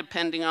demand,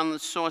 depending on the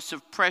source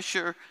of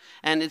pressure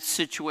and its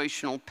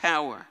situational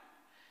power.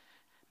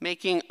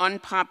 Making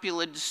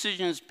unpopular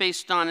decisions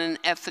based on an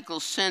ethical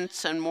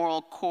sense and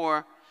moral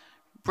core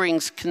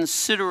brings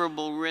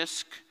considerable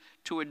risk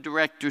to a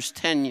director's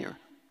tenure.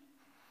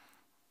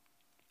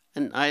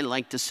 And I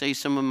like to say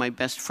some of my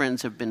best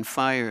friends have been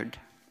fired.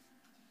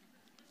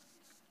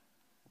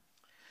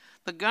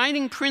 The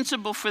guiding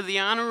principle for the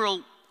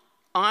honorable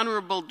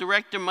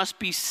director must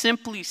be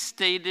simply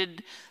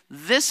stated,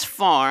 this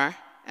far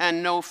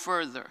and no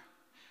further,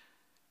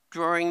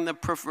 drawing the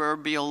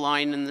proverbial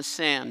line in the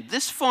sand.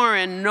 This far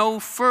and no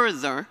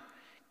further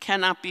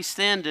cannot be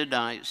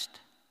standardized.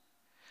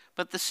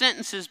 But the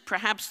sentence is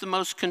perhaps the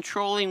most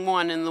controlling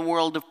one in the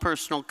world of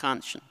personal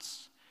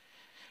conscience.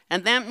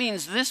 And that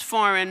means this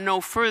far and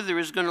no further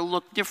is going to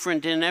look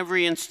different in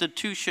every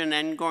institution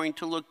and going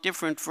to look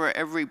different for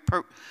every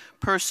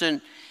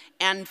person.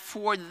 And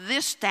for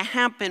this to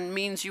happen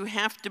means you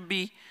have to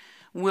be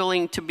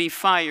willing to be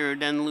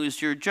fired and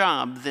lose your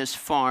job this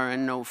far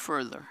and no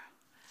further.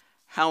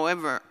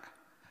 However,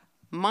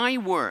 My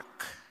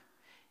work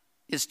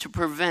is to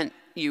prevent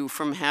you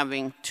from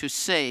having to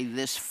say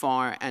this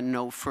far and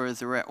no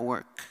further at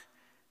work.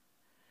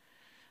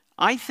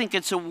 I think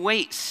it's a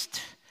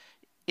waste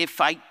if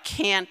I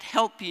can't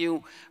help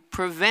you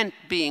prevent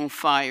being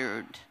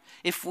fired,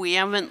 if we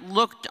haven't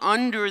looked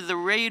under the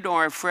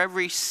radar for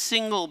every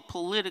single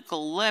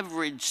political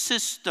leverage,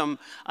 system,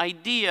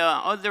 idea,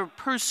 other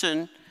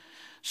person,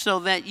 so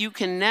that you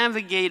can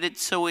navigate it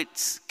so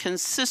it's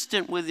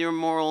consistent with your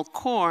moral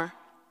core,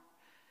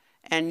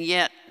 and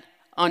yet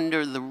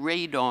under the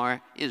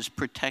radar is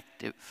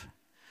protective.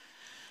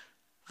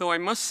 Though I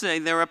must say,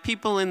 there are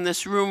people in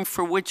this room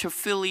for which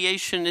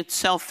affiliation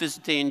itself is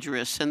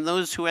dangerous, and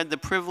those who had the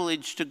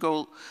privilege to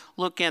go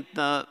look at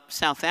the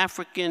South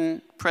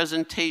African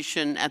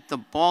presentation, at the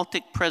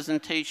Baltic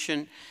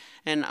presentation,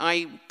 and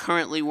I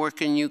currently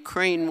work in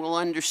Ukraine, will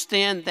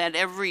understand that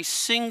every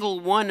single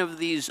one of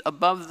these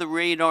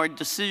above-the-radar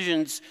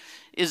decisions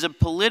is a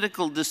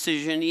political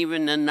decision,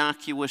 even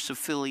innocuous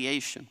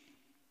affiliation.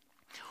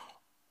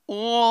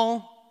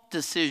 All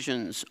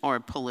decisions are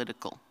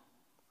political.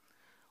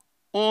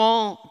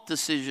 All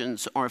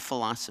decisions are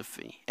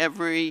philosophy,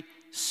 every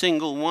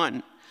single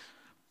one.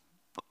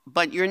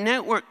 But your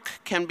network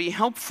can be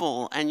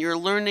helpful, and your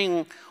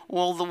learning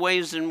all the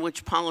ways in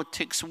which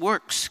politics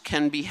works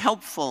can be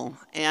helpful,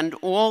 and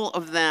all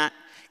of that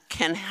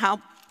can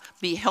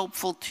be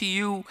helpful to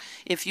you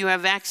if you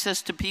have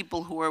access to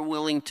people who are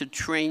willing to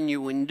train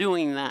you in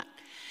doing that.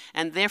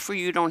 And therefore,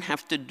 you don't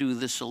have to do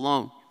this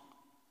alone.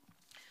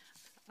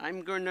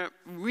 I'm going to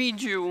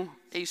read you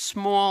a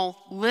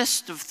small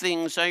list of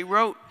things I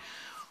wrote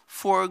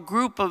for a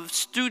group of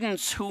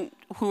students who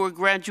are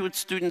graduate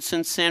students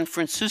in San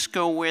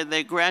Francisco, where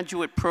their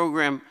graduate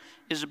program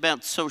is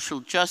about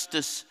social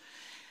justice.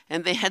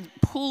 And they had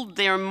pooled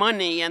their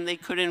money, and they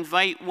could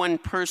invite one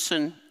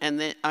person,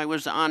 and I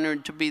was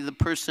honored to be the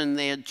person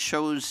they had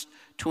chose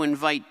to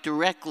invite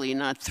directly,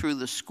 not through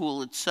the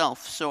school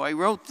itself. So I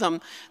wrote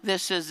them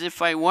this as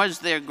if I was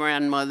their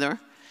grandmother,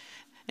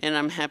 and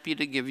I'm happy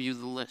to give you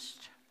the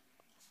list.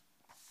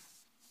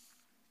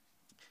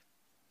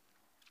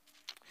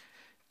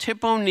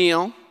 Tip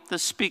O'Neill, the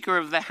Speaker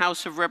of the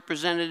House of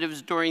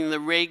Representatives during the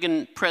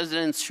Reagan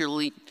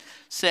presidency,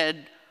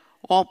 said,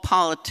 "All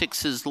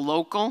politics is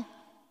local,"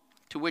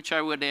 to which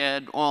I would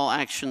add, "all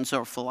actions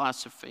are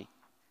philosophy."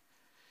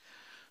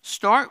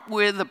 Start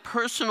with a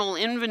personal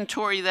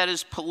inventory that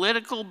is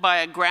political,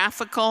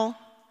 biographical,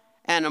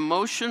 and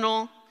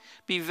emotional.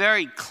 Be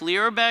very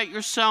clear about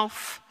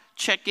yourself.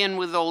 Check in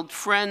with old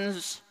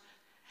friends,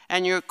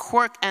 and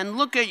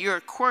look at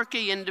your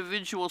quirky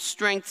individual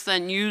strengths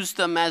and use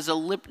them as a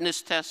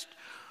litmus test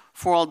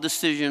for all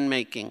decision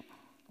making.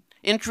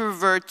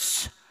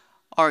 Introverts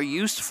are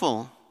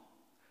useful.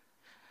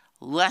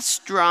 Less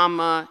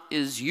drama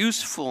is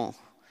useful.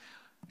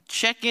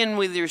 Check in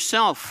with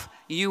yourself.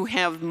 You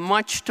have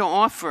much to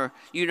offer.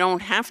 You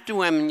don't have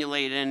to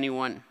emulate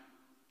anyone.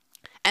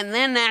 And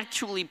then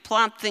actually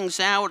plot things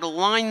out,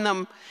 align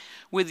them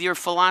with your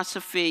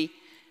philosophy,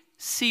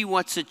 see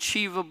what's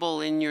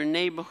achievable in your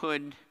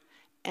neighborhood,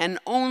 and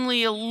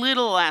only a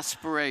little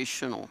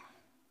aspirational.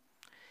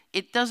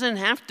 It doesn't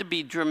have to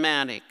be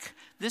dramatic.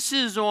 This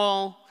is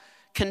all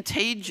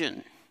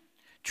contagion.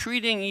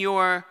 Treating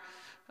your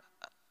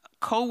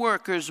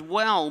coworkers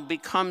well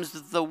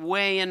becomes the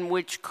way in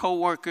which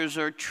coworkers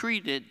are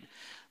treated.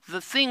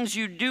 The things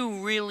you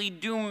do really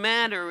do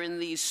matter in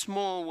these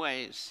small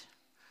ways.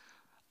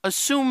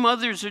 Assume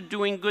others are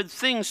doing good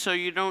things so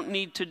you don't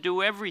need to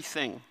do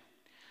everything.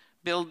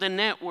 Build a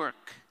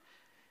network.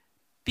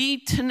 Be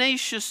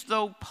tenacious,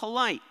 though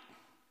polite.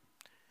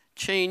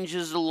 Change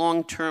is a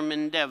long-term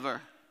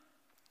endeavor.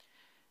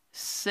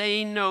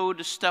 Say no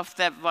to stuff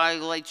that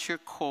violates your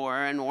core,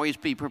 and always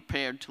be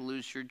prepared to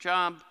lose your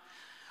job.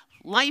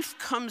 Life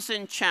comes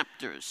in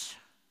chapters.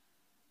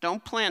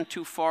 Don't plan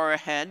too far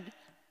ahead.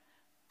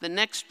 The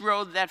next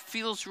road that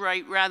feels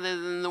right rather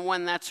than the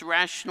one that's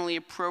rationally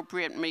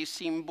appropriate may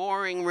seem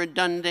boring,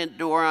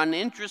 redundant, or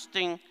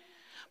uninteresting,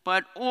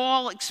 but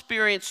all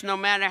experience, no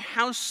matter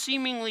how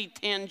seemingly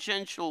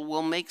tangential,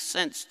 will make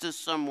sense to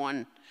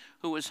someone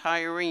who is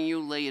hiring you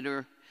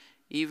later,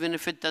 even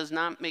if it does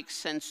not make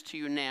sense to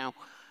you now.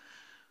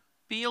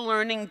 Be a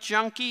learning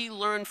junkie.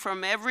 Learn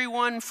from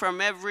everyone,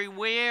 from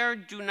everywhere.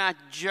 Do not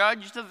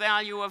judge the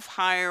value of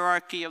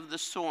hierarchy of the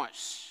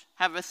source.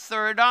 Have a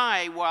third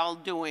eye while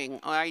doing.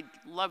 I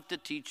love to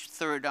teach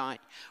third eye.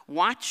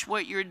 Watch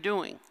what you're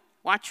doing.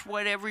 Watch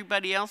what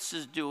everybody else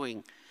is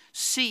doing.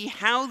 See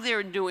how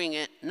they're doing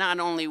it, not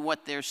only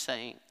what they're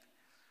saying.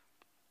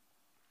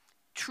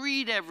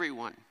 Treat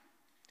everyone,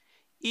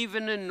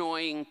 even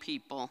annoying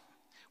people,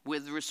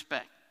 with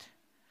respect,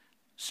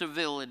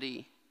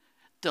 civility,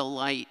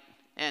 delight,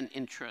 and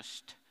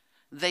interest.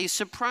 They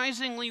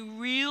surprisingly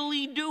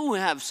really do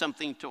have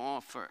something to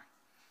offer.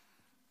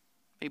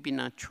 Maybe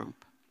not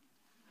Trump.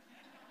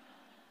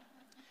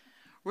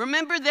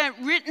 Remember that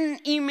written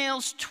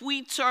emails,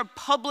 tweets are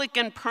public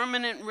and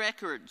permanent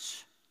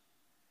records.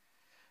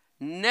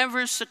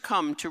 Never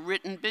succumb to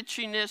written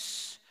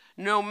bitchiness,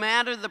 no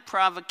matter the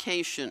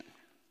provocation.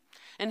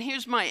 And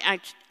here's my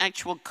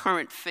actual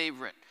current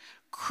favorite.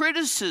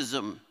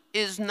 Criticism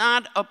is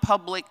not a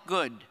public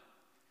good.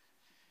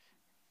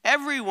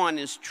 Everyone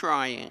is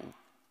trying.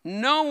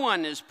 No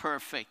one is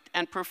perfect,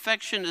 and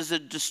perfection is a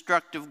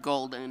destructive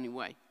goal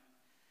anyway.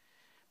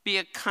 Be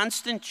a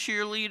constant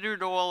cheerleader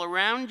to all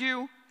around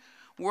you.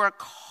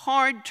 Work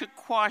hard to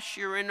quash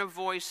your inner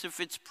voice if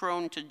it's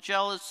prone to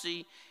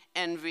jealousy,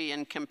 envy,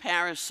 and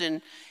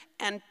comparison,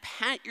 and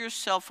pat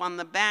yourself on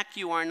the back.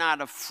 You are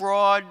not a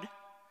fraud.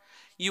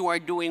 You are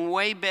doing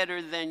way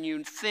better than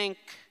you think.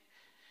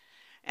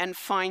 And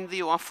find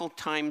the awful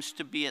times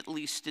to be at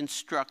least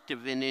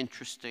instructive and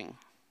interesting.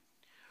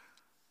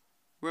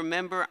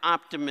 Remember,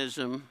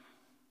 optimism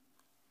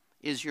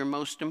is your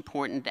most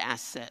important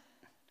asset.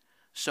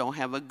 So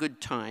have a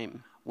good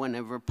time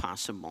whenever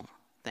possible.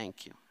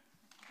 Thank you.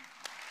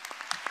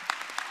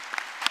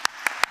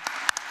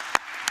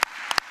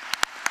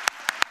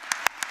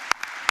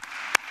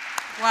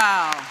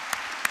 Wow.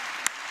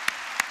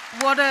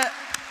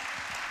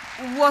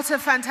 What a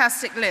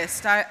fantastic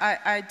list.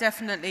 I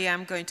definitely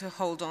am going to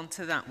hold on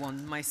to that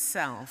one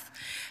myself.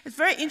 It's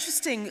very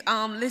interesting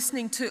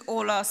listening to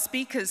all our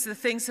speakers. The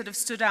things that have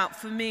stood out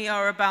for me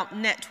are about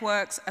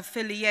networks,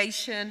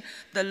 affiliation,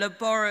 the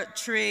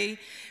laboratory,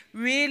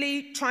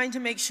 really trying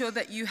to make sure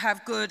that you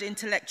have good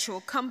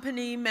intellectual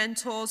company,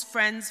 mentors,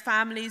 friends,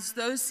 families.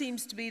 Those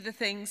seems to be the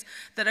things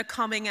that are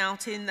coming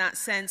out in that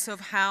sense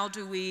of how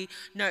do we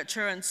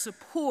nurture and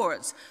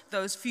support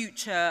those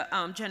future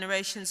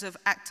generations of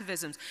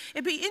activisms.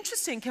 It'd be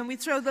interesting, can we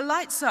throw the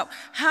lights up?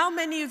 How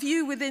many of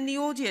you within the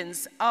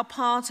audience are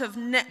part of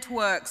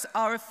networks,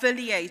 are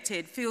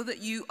affiliated, feel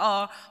that you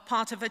are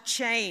part of a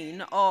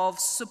chain of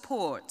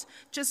support?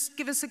 Just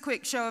give us a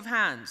quick show of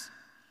hands.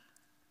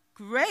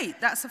 Great,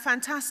 that's a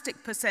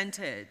fantastic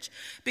percentage,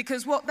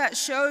 because what that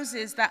shows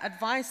is that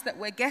advice that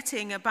we're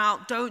getting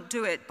about don't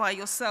do it by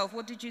yourself.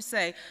 What did you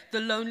say? The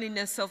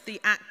loneliness of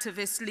the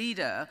activist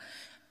leader.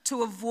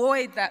 To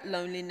avoid that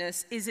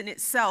loneliness is in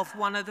itself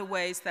one of the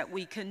ways that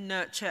we can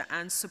nurture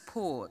and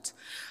support.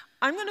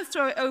 I'm going to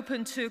throw it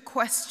open to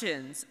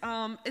questions.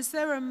 Is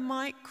there a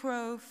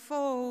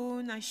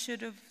microphone? I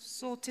should have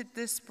sorted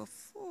this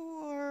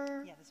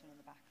before. Yeah, there's one in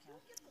the back.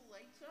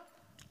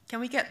 Can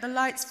we get the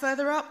lights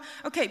further up?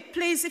 Okay,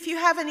 please, if you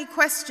have any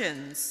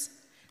questions.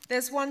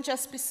 There's one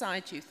just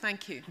beside you.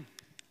 Thank you.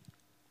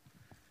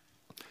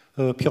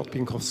 Piotr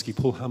Pienkowski,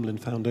 Paul Hamlin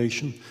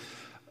Foundation.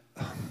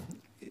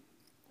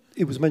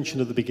 It was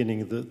mentioned at the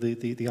beginning that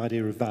the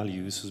idea of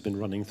values has been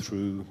running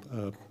through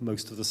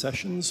most of the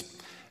sessions,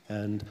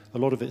 and a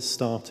lot of it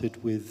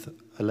started with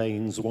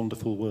Elaine's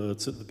wonderful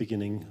words at the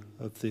beginning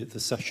of the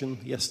session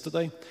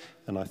yesterday,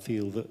 and I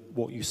feel that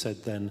what you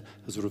said then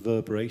has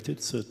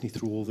reverberated, certainly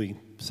through all the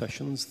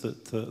sessions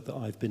that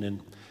I've been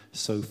in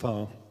so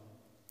far.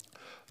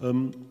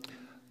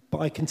 But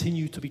I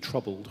continue to be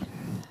troubled.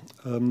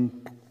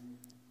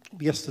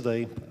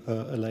 Yesterday,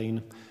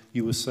 Elaine,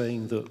 you were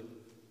saying that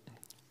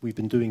we've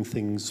been doing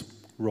things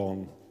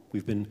wrong.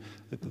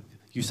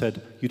 You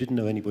said you didn't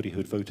know anybody who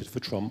had voted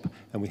for Trump,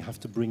 and we have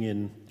to bring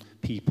in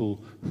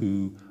people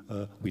who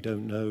we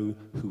don't know,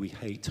 who we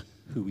hate,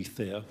 who we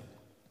fear.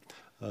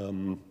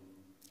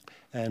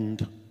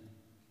 And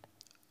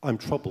I'm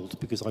troubled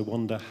because I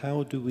wonder,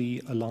 how do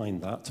we align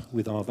that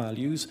with our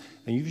values?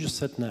 And you just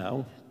said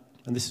now,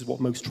 and this is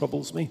what most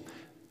troubles me,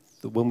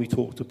 that when we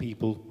talk to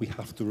people, we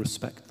have to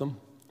respect them.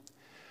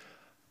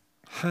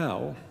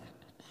 How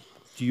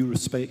do you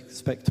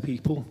respect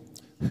people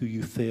who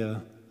you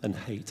fear and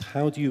hate?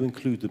 How do you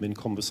include them in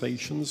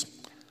conversations?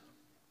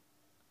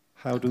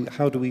 How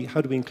do we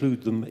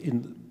include them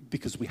in,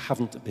 because we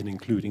haven't been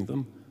including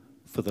them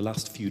for the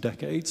last few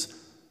decades?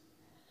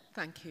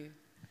 Thank you.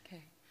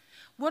 Okay.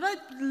 What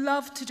I'd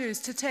love to do is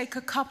to take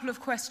a couple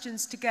of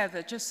questions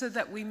together, just so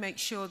that we make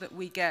sure that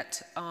we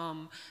get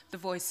the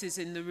voices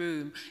in the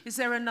room. Is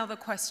there another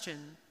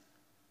question?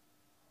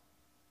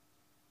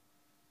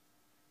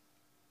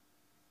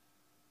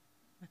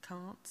 I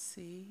can't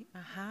see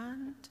a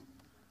hand.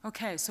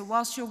 Okay, so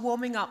whilst you're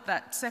warming up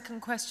that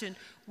second question,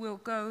 we'll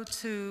go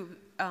to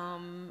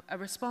a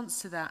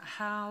response to that.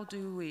 How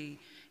do we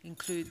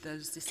include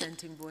those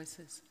dissenting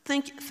voices?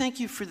 Thank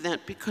you for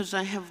that, because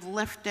I have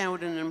left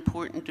out an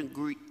important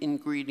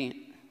ingredient.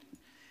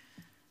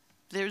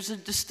 There's a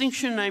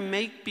distinction I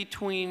make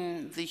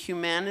between the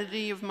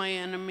humanity of my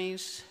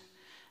enemies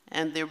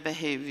and their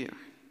behavior.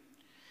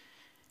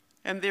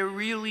 And there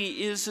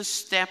really is a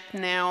step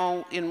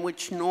now in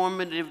which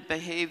normative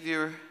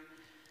behavior,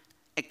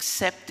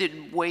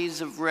 accepted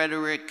ways of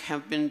rhetoric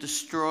have been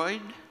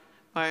destroyed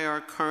by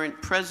our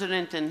current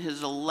president and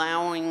his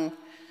allowing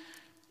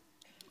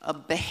a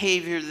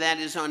behavior that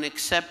is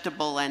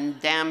unacceptable and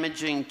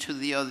damaging to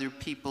the other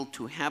people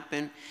to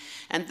happen.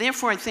 And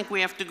therefore, I think we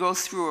have to go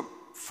through a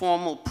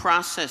formal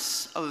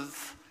process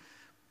of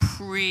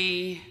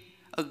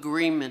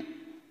pre-agreement,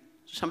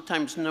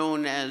 sometimes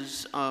known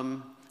as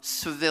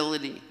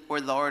civility, or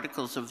the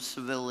Articles of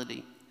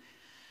Civility.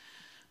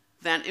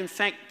 That, in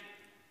fact,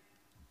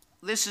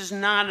 this is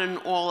not an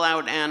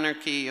all-out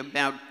anarchy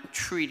about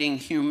treating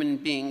human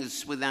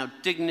beings without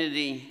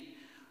dignity,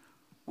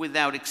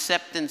 without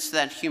acceptance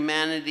that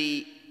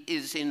humanity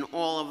is in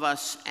all of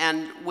us,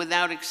 and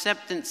without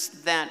acceptance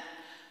that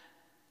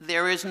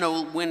there is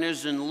no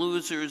winners and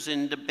losers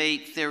in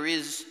debate. There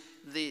is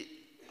the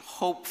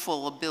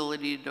hopeful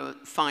ability to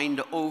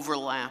find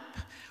overlap,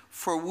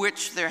 for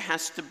which there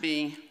has to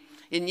be,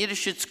 in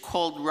Yiddish it's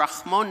called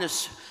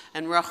rachmanis,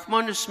 and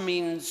rachmanis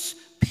means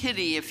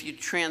pity if you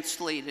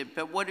translate it,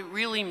 but what it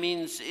really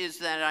means is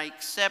that I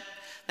accept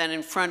that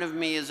in front of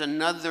me is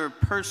another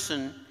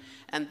person,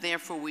 and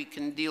therefore we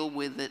can deal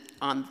with it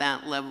on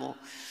that level.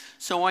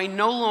 So I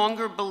no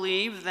longer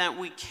believe that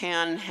we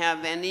can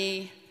have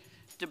any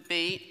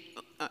debate,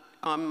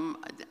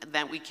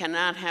 that we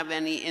cannot have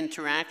any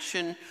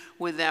interaction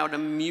without a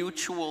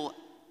mutual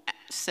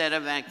set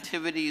of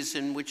activities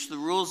in which the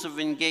rules of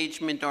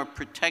engagement are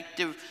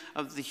protective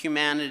of the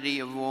humanity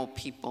of all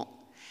people.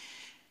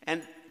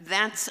 And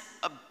that's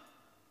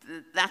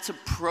a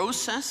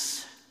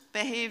process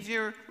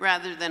behavior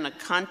rather than a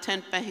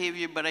content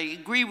behavior, but I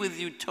agree with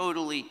you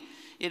totally.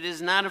 It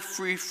is not a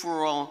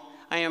free-for-all.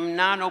 I am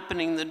not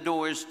opening the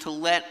doors to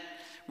let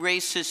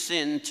racists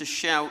in to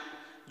shout,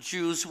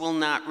 Jews will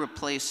not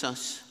replace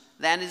us.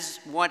 That is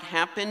what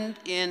happened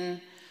in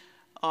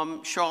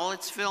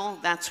Charlottesville.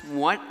 That's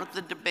what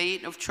the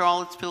debate of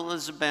Charlottesville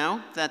is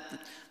about, that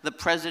the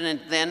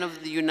president then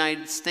of the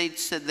United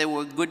States said there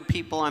were good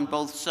people on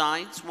both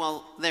sides.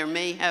 Well, there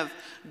may have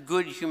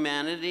good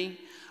humanity,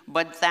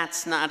 but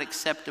that's not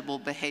acceptable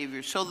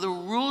behavior. So the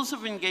rules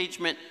of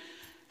engagement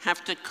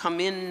have to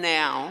come in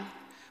now,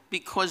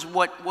 because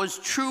what was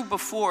true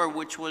before,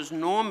 which was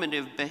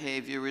normative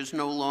behavior, is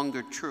no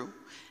longer true.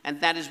 And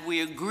that is,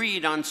 we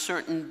agreed on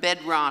certain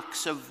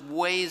bedrocks of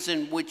ways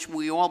in which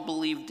we all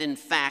believed in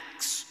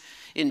facts,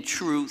 in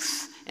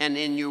truth, and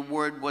in your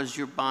word was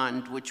your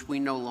bond, which we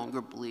no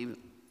longer believe.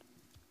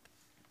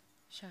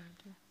 Sharon,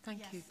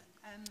 thank you.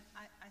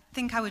 I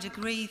think I would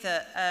agree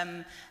that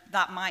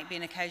that might be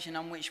an occasion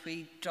on which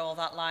we draw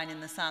that line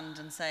in the sand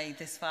and say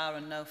this far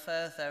and no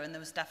further, and there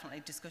was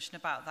definitely discussion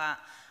about that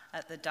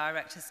at the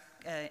directors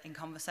in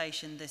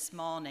conversation this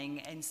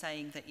morning, in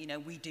saying that, you know,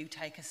 we do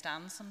take a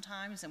stand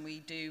sometimes and we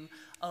do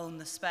own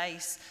the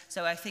space.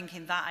 So I think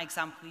in that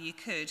example you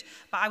could.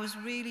 But I was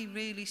really,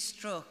 really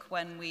struck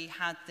when we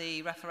had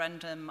the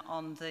referendum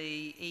on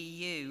the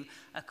EU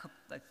a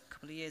couple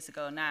of years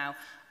ago now.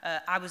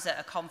 I was at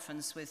a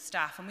conference with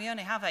staff, and we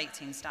only have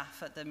 18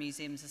 staff at the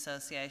Museums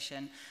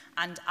Association,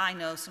 and I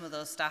know some of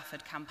those staff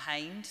had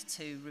campaigned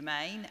to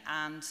remain,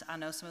 and I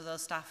know some of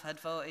those staff had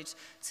voted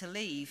to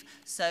leave.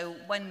 So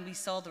when we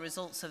saw the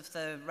results of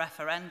the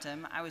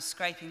referendum, I was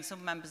scraping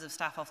some members of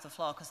staff off the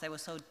floor because they were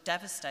so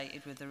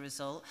devastated with the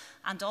result,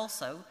 and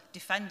also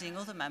defending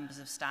other members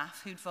of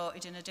staff who'd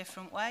voted in a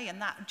different way.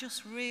 And that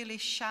just really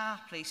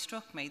sharply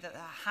struck me that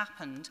that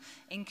happened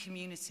in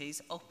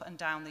communities up and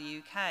down the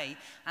UK.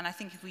 And I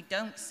think if we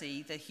don't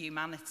see the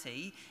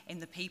humanity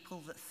in the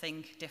people that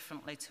think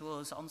differently to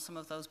us on some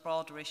of those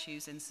broader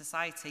issues in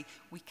society,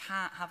 we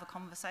can't have a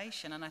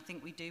conversation. And I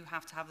think we do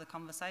have to have the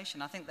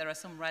conversation. I think there are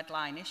some red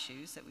line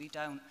issues that we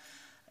don't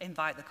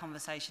invite the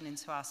conversation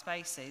into our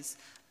spaces.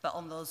 But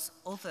on those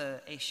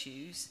other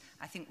issues,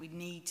 I think we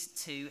need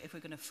to, if we're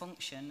going to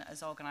function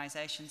as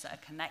organisations that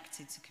are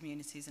connected to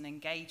communities and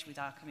engage with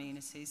our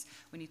communities,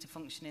 we need to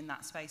function in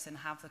that space and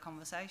have the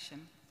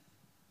conversation.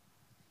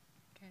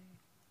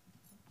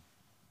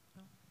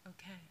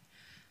 Okay.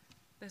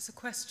 There's a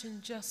question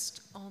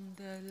just on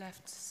the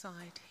left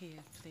side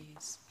here,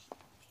 please.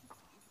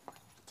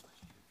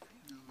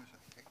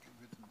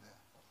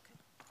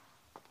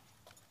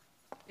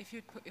 If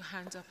you'd put your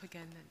hand up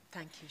again, then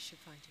thank you, she'll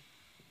find you.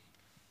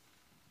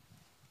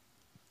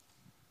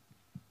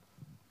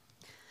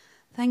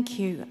 Thank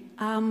you.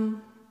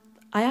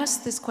 I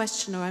asked this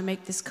question, or I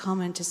make this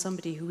comment to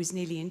somebody who was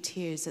nearly in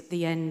tears at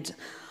the end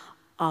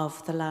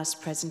of the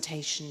last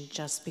presentation,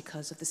 just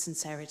because of the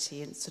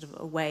sincerity and sort of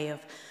a way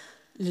of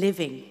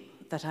living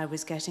that I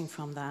was getting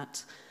from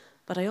that.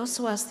 But I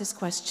also asked this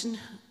question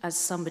as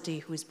somebody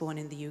who was born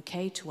in the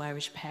UK to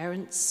Irish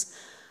parents.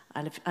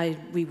 I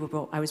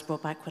was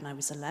brought back when I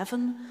was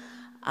 11.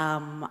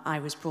 I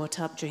was brought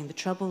up during the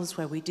Troubles,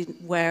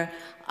 where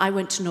I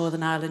went to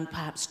Northern Ireland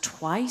perhaps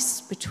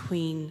twice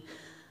before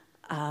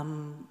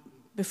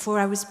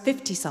I was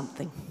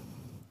 50-something.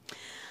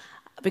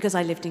 Because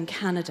I lived in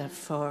Canada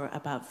for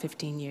about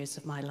 15 years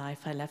of my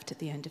life. I left at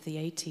the end of the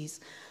 80s.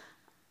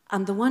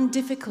 And the one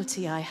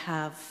difficulty I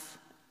have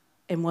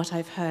in what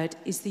I've heard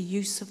is the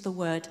use of the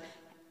word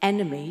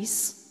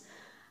enemies.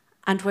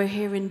 And we're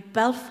here in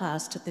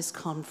Belfast at this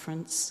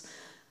conference,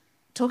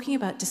 talking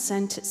about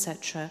dissent,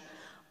 etc.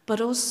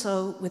 But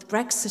also with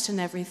Brexit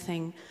and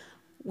everything,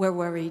 we're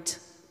worried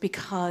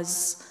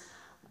because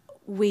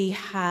we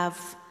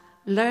have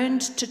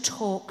learned to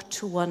talk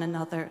to one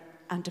another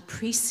and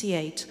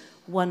appreciate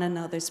one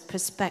another's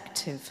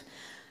perspective.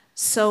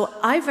 So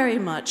I very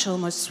much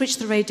almost switch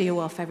the radio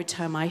off every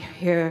time I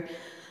hear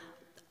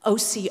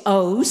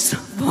OCO's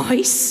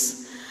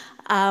voice,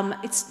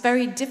 It's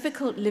very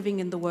difficult living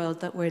in the world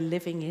that we're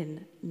living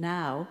in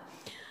now.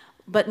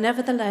 But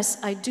nevertheless,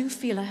 I do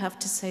feel I have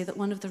to say that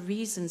one of the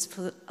reasons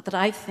that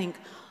I think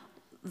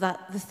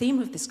that the theme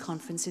of this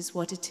conference is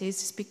what it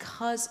is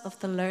because of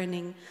the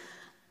learning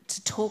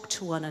to talk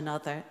to one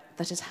another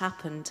that has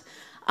happened.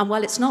 And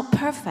while it's not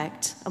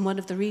perfect, and one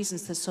of the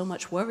reasons there's so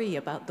much worry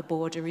about the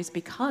border is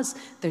because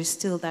there's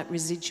still that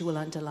residual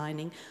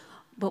underlining,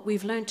 but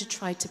we've learned to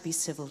try to be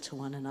civil to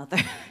one another.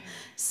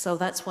 So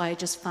that's why I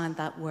just found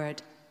that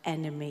word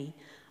enemy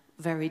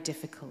very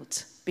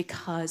difficult,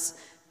 because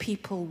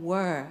people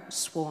were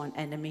sworn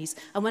enemies.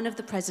 And one of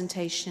the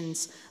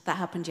presentations that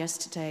happened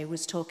yesterday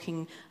was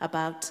talking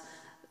about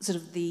sort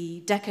of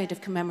the decade of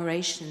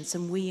commemorations,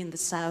 and we in the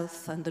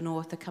South and the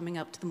North are coming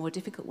up to the more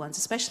difficult ones,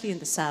 especially in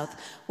the South,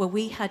 where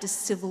we had a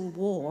civil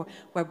war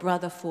where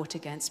brother fought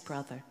against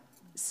brother.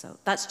 So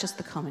that's just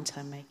the comment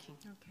I'm making.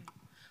 Okay.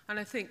 And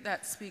I think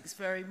that speaks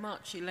very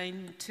much,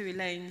 Elaine, to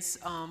Elaine's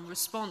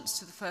response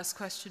to the first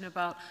question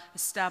about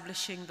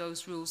establishing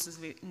those rules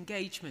of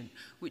engagement,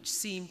 which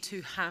seem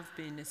to have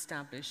been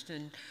established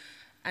and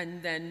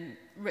then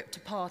ripped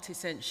apart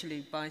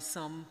essentially by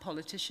some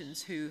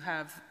politicians who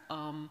have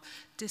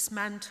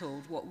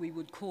dismantled what we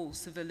would call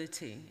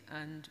civility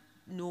and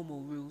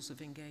normal rules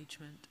of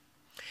engagement.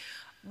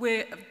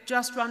 We're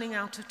just running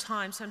out of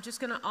time, so I'm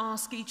just going to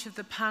ask each of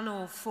the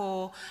panel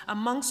for,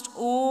 amongst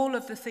all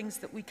of the things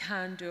that we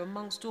can do,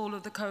 amongst all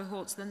of the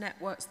cohorts, the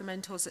networks, the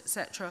mentors,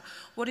 etc.,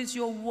 what is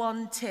your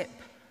one tip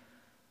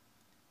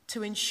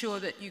to ensure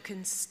that you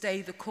can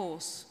stay the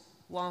course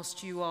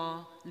whilst you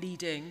are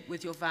leading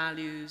with your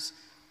values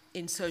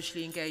in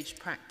socially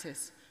engaged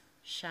practice?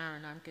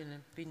 Sharon, I'm going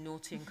to be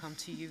naughty and come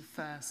to you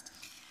first.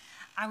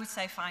 I would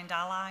say find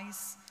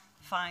allies.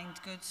 Find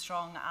good,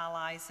 strong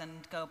allies and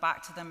go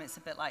back to them. It's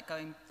a bit like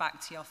going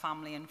back to your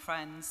family and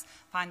friends.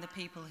 Find the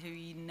people who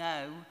you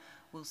know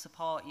will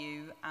support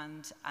you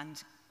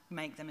and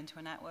make them into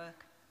a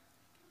network.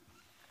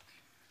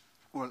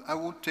 Well, I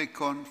would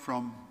take on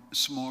from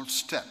small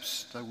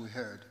steps that we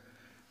heard.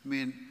 I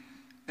mean,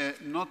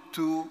 not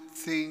to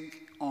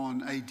think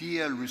on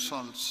ideal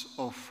results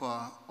of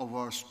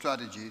our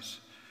strategies,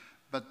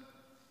 but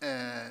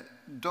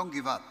don't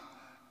give up.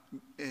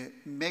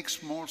 Make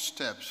small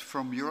steps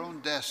from your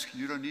own desk.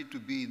 You don't need to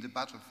be in the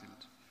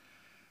battlefield.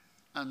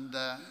 And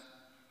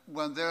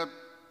when there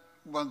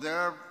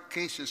are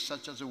cases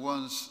such as the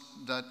ones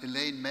that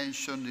Elaine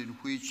mentioned, in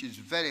which it's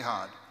very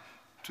hard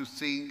to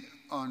think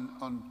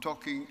on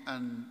talking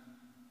and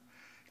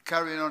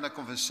carrying on a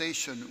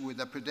conversation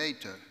with a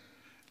predator,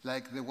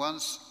 like the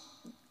ones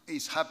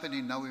is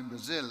happening now in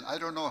Brazil, I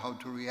don't know how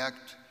to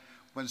react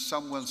when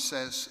someone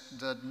says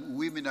that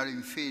women are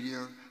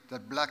inferior,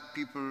 that black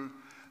people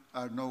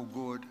are no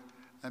good.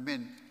 I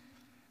mean,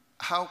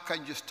 how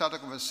can you start a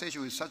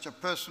conversation with such a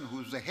person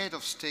who's the head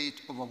of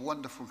state of a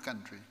wonderful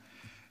country?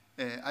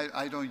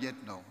 I don't yet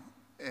know.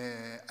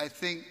 I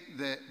think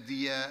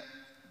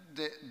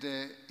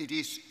it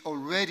is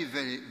already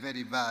very,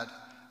 very bad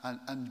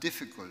and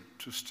difficult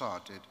to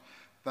start it.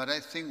 But I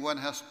think one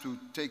has to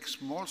take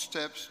small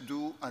steps,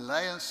 do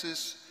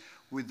alliances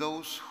with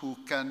those who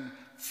can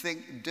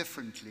think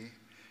differently.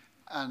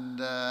 And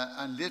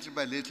little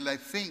by little, I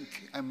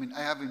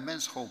have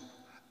immense hope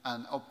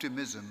and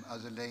optimism,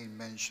 as Elaine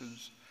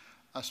mentions,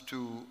 as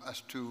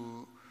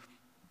to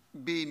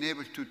being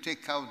able to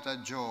take out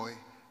that joy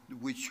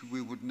which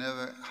we would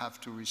never have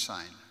to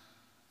resign.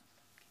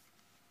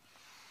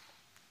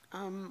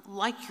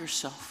 Like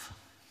yourself.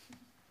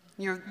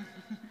 You're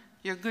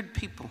good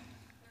people.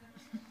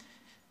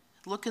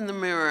 Look in the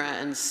mirror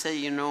and say,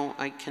 you know,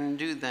 I can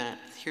do that.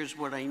 Here's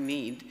what I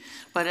need.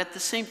 But at the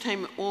same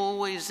time,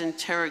 always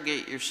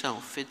interrogate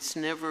yourself. It's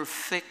never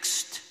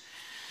fixed.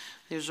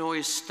 There's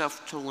always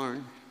stuff to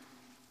learn.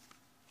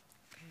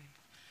 Okay.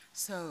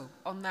 So,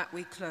 on that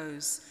we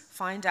close.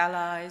 Find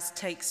allies,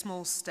 take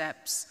small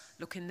steps,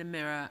 look in the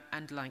mirror,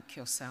 and like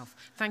yourself.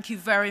 Thank you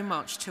very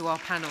much to our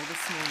panel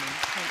this morning.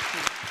 Thank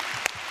you.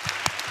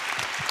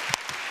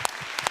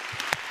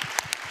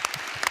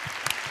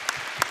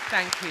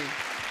 Thank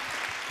you.